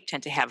shape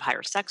tend to have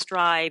higher sex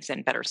drives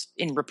and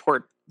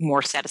report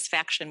more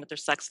satisfaction with their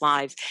sex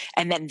lives.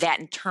 And then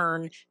that in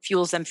turn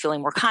fuels them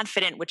feeling more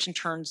confident, which in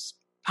turn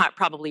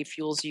probably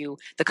fuels you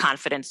the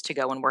confidence to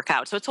go and work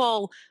out. So it's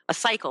all a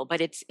cycle, but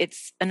it's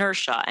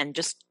inertia, and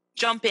just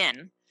jump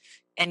in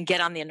and get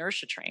on the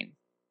inertia train.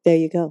 There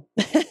you go.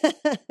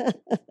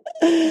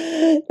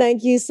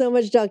 Thank you so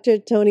much, Dr.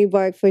 Toni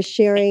Bark, for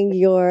sharing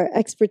your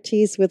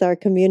expertise with our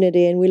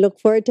community. And we look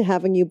forward to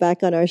having you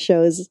back on our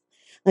shows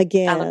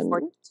again. I look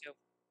forward to.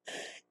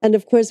 And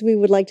of course, we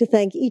would like to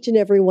thank each and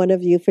every one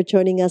of you for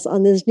joining us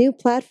on this new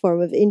platform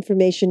of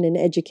information and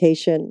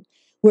education.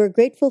 We're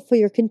grateful for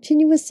your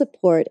continuous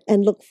support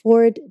and look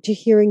forward to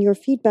hearing your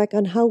feedback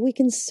on how we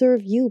can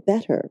serve you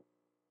better.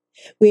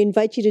 We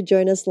invite you to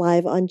join us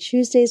live on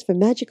Tuesdays for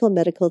Magical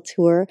Medical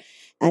Tour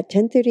at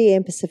 10:30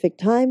 a.m. Pacific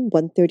Time,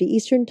 1:30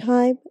 Eastern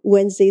Time,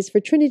 Wednesdays for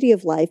Trinity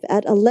of Life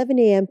at 11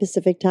 a.m.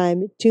 Pacific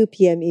Time, 2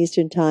 p.m.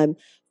 Eastern Time,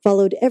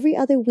 followed every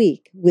other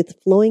week with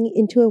Flowing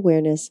into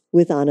Awareness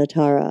with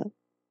Anatara.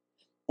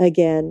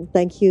 Again,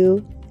 thank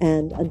you,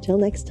 and until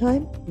next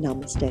time,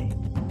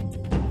 namaste.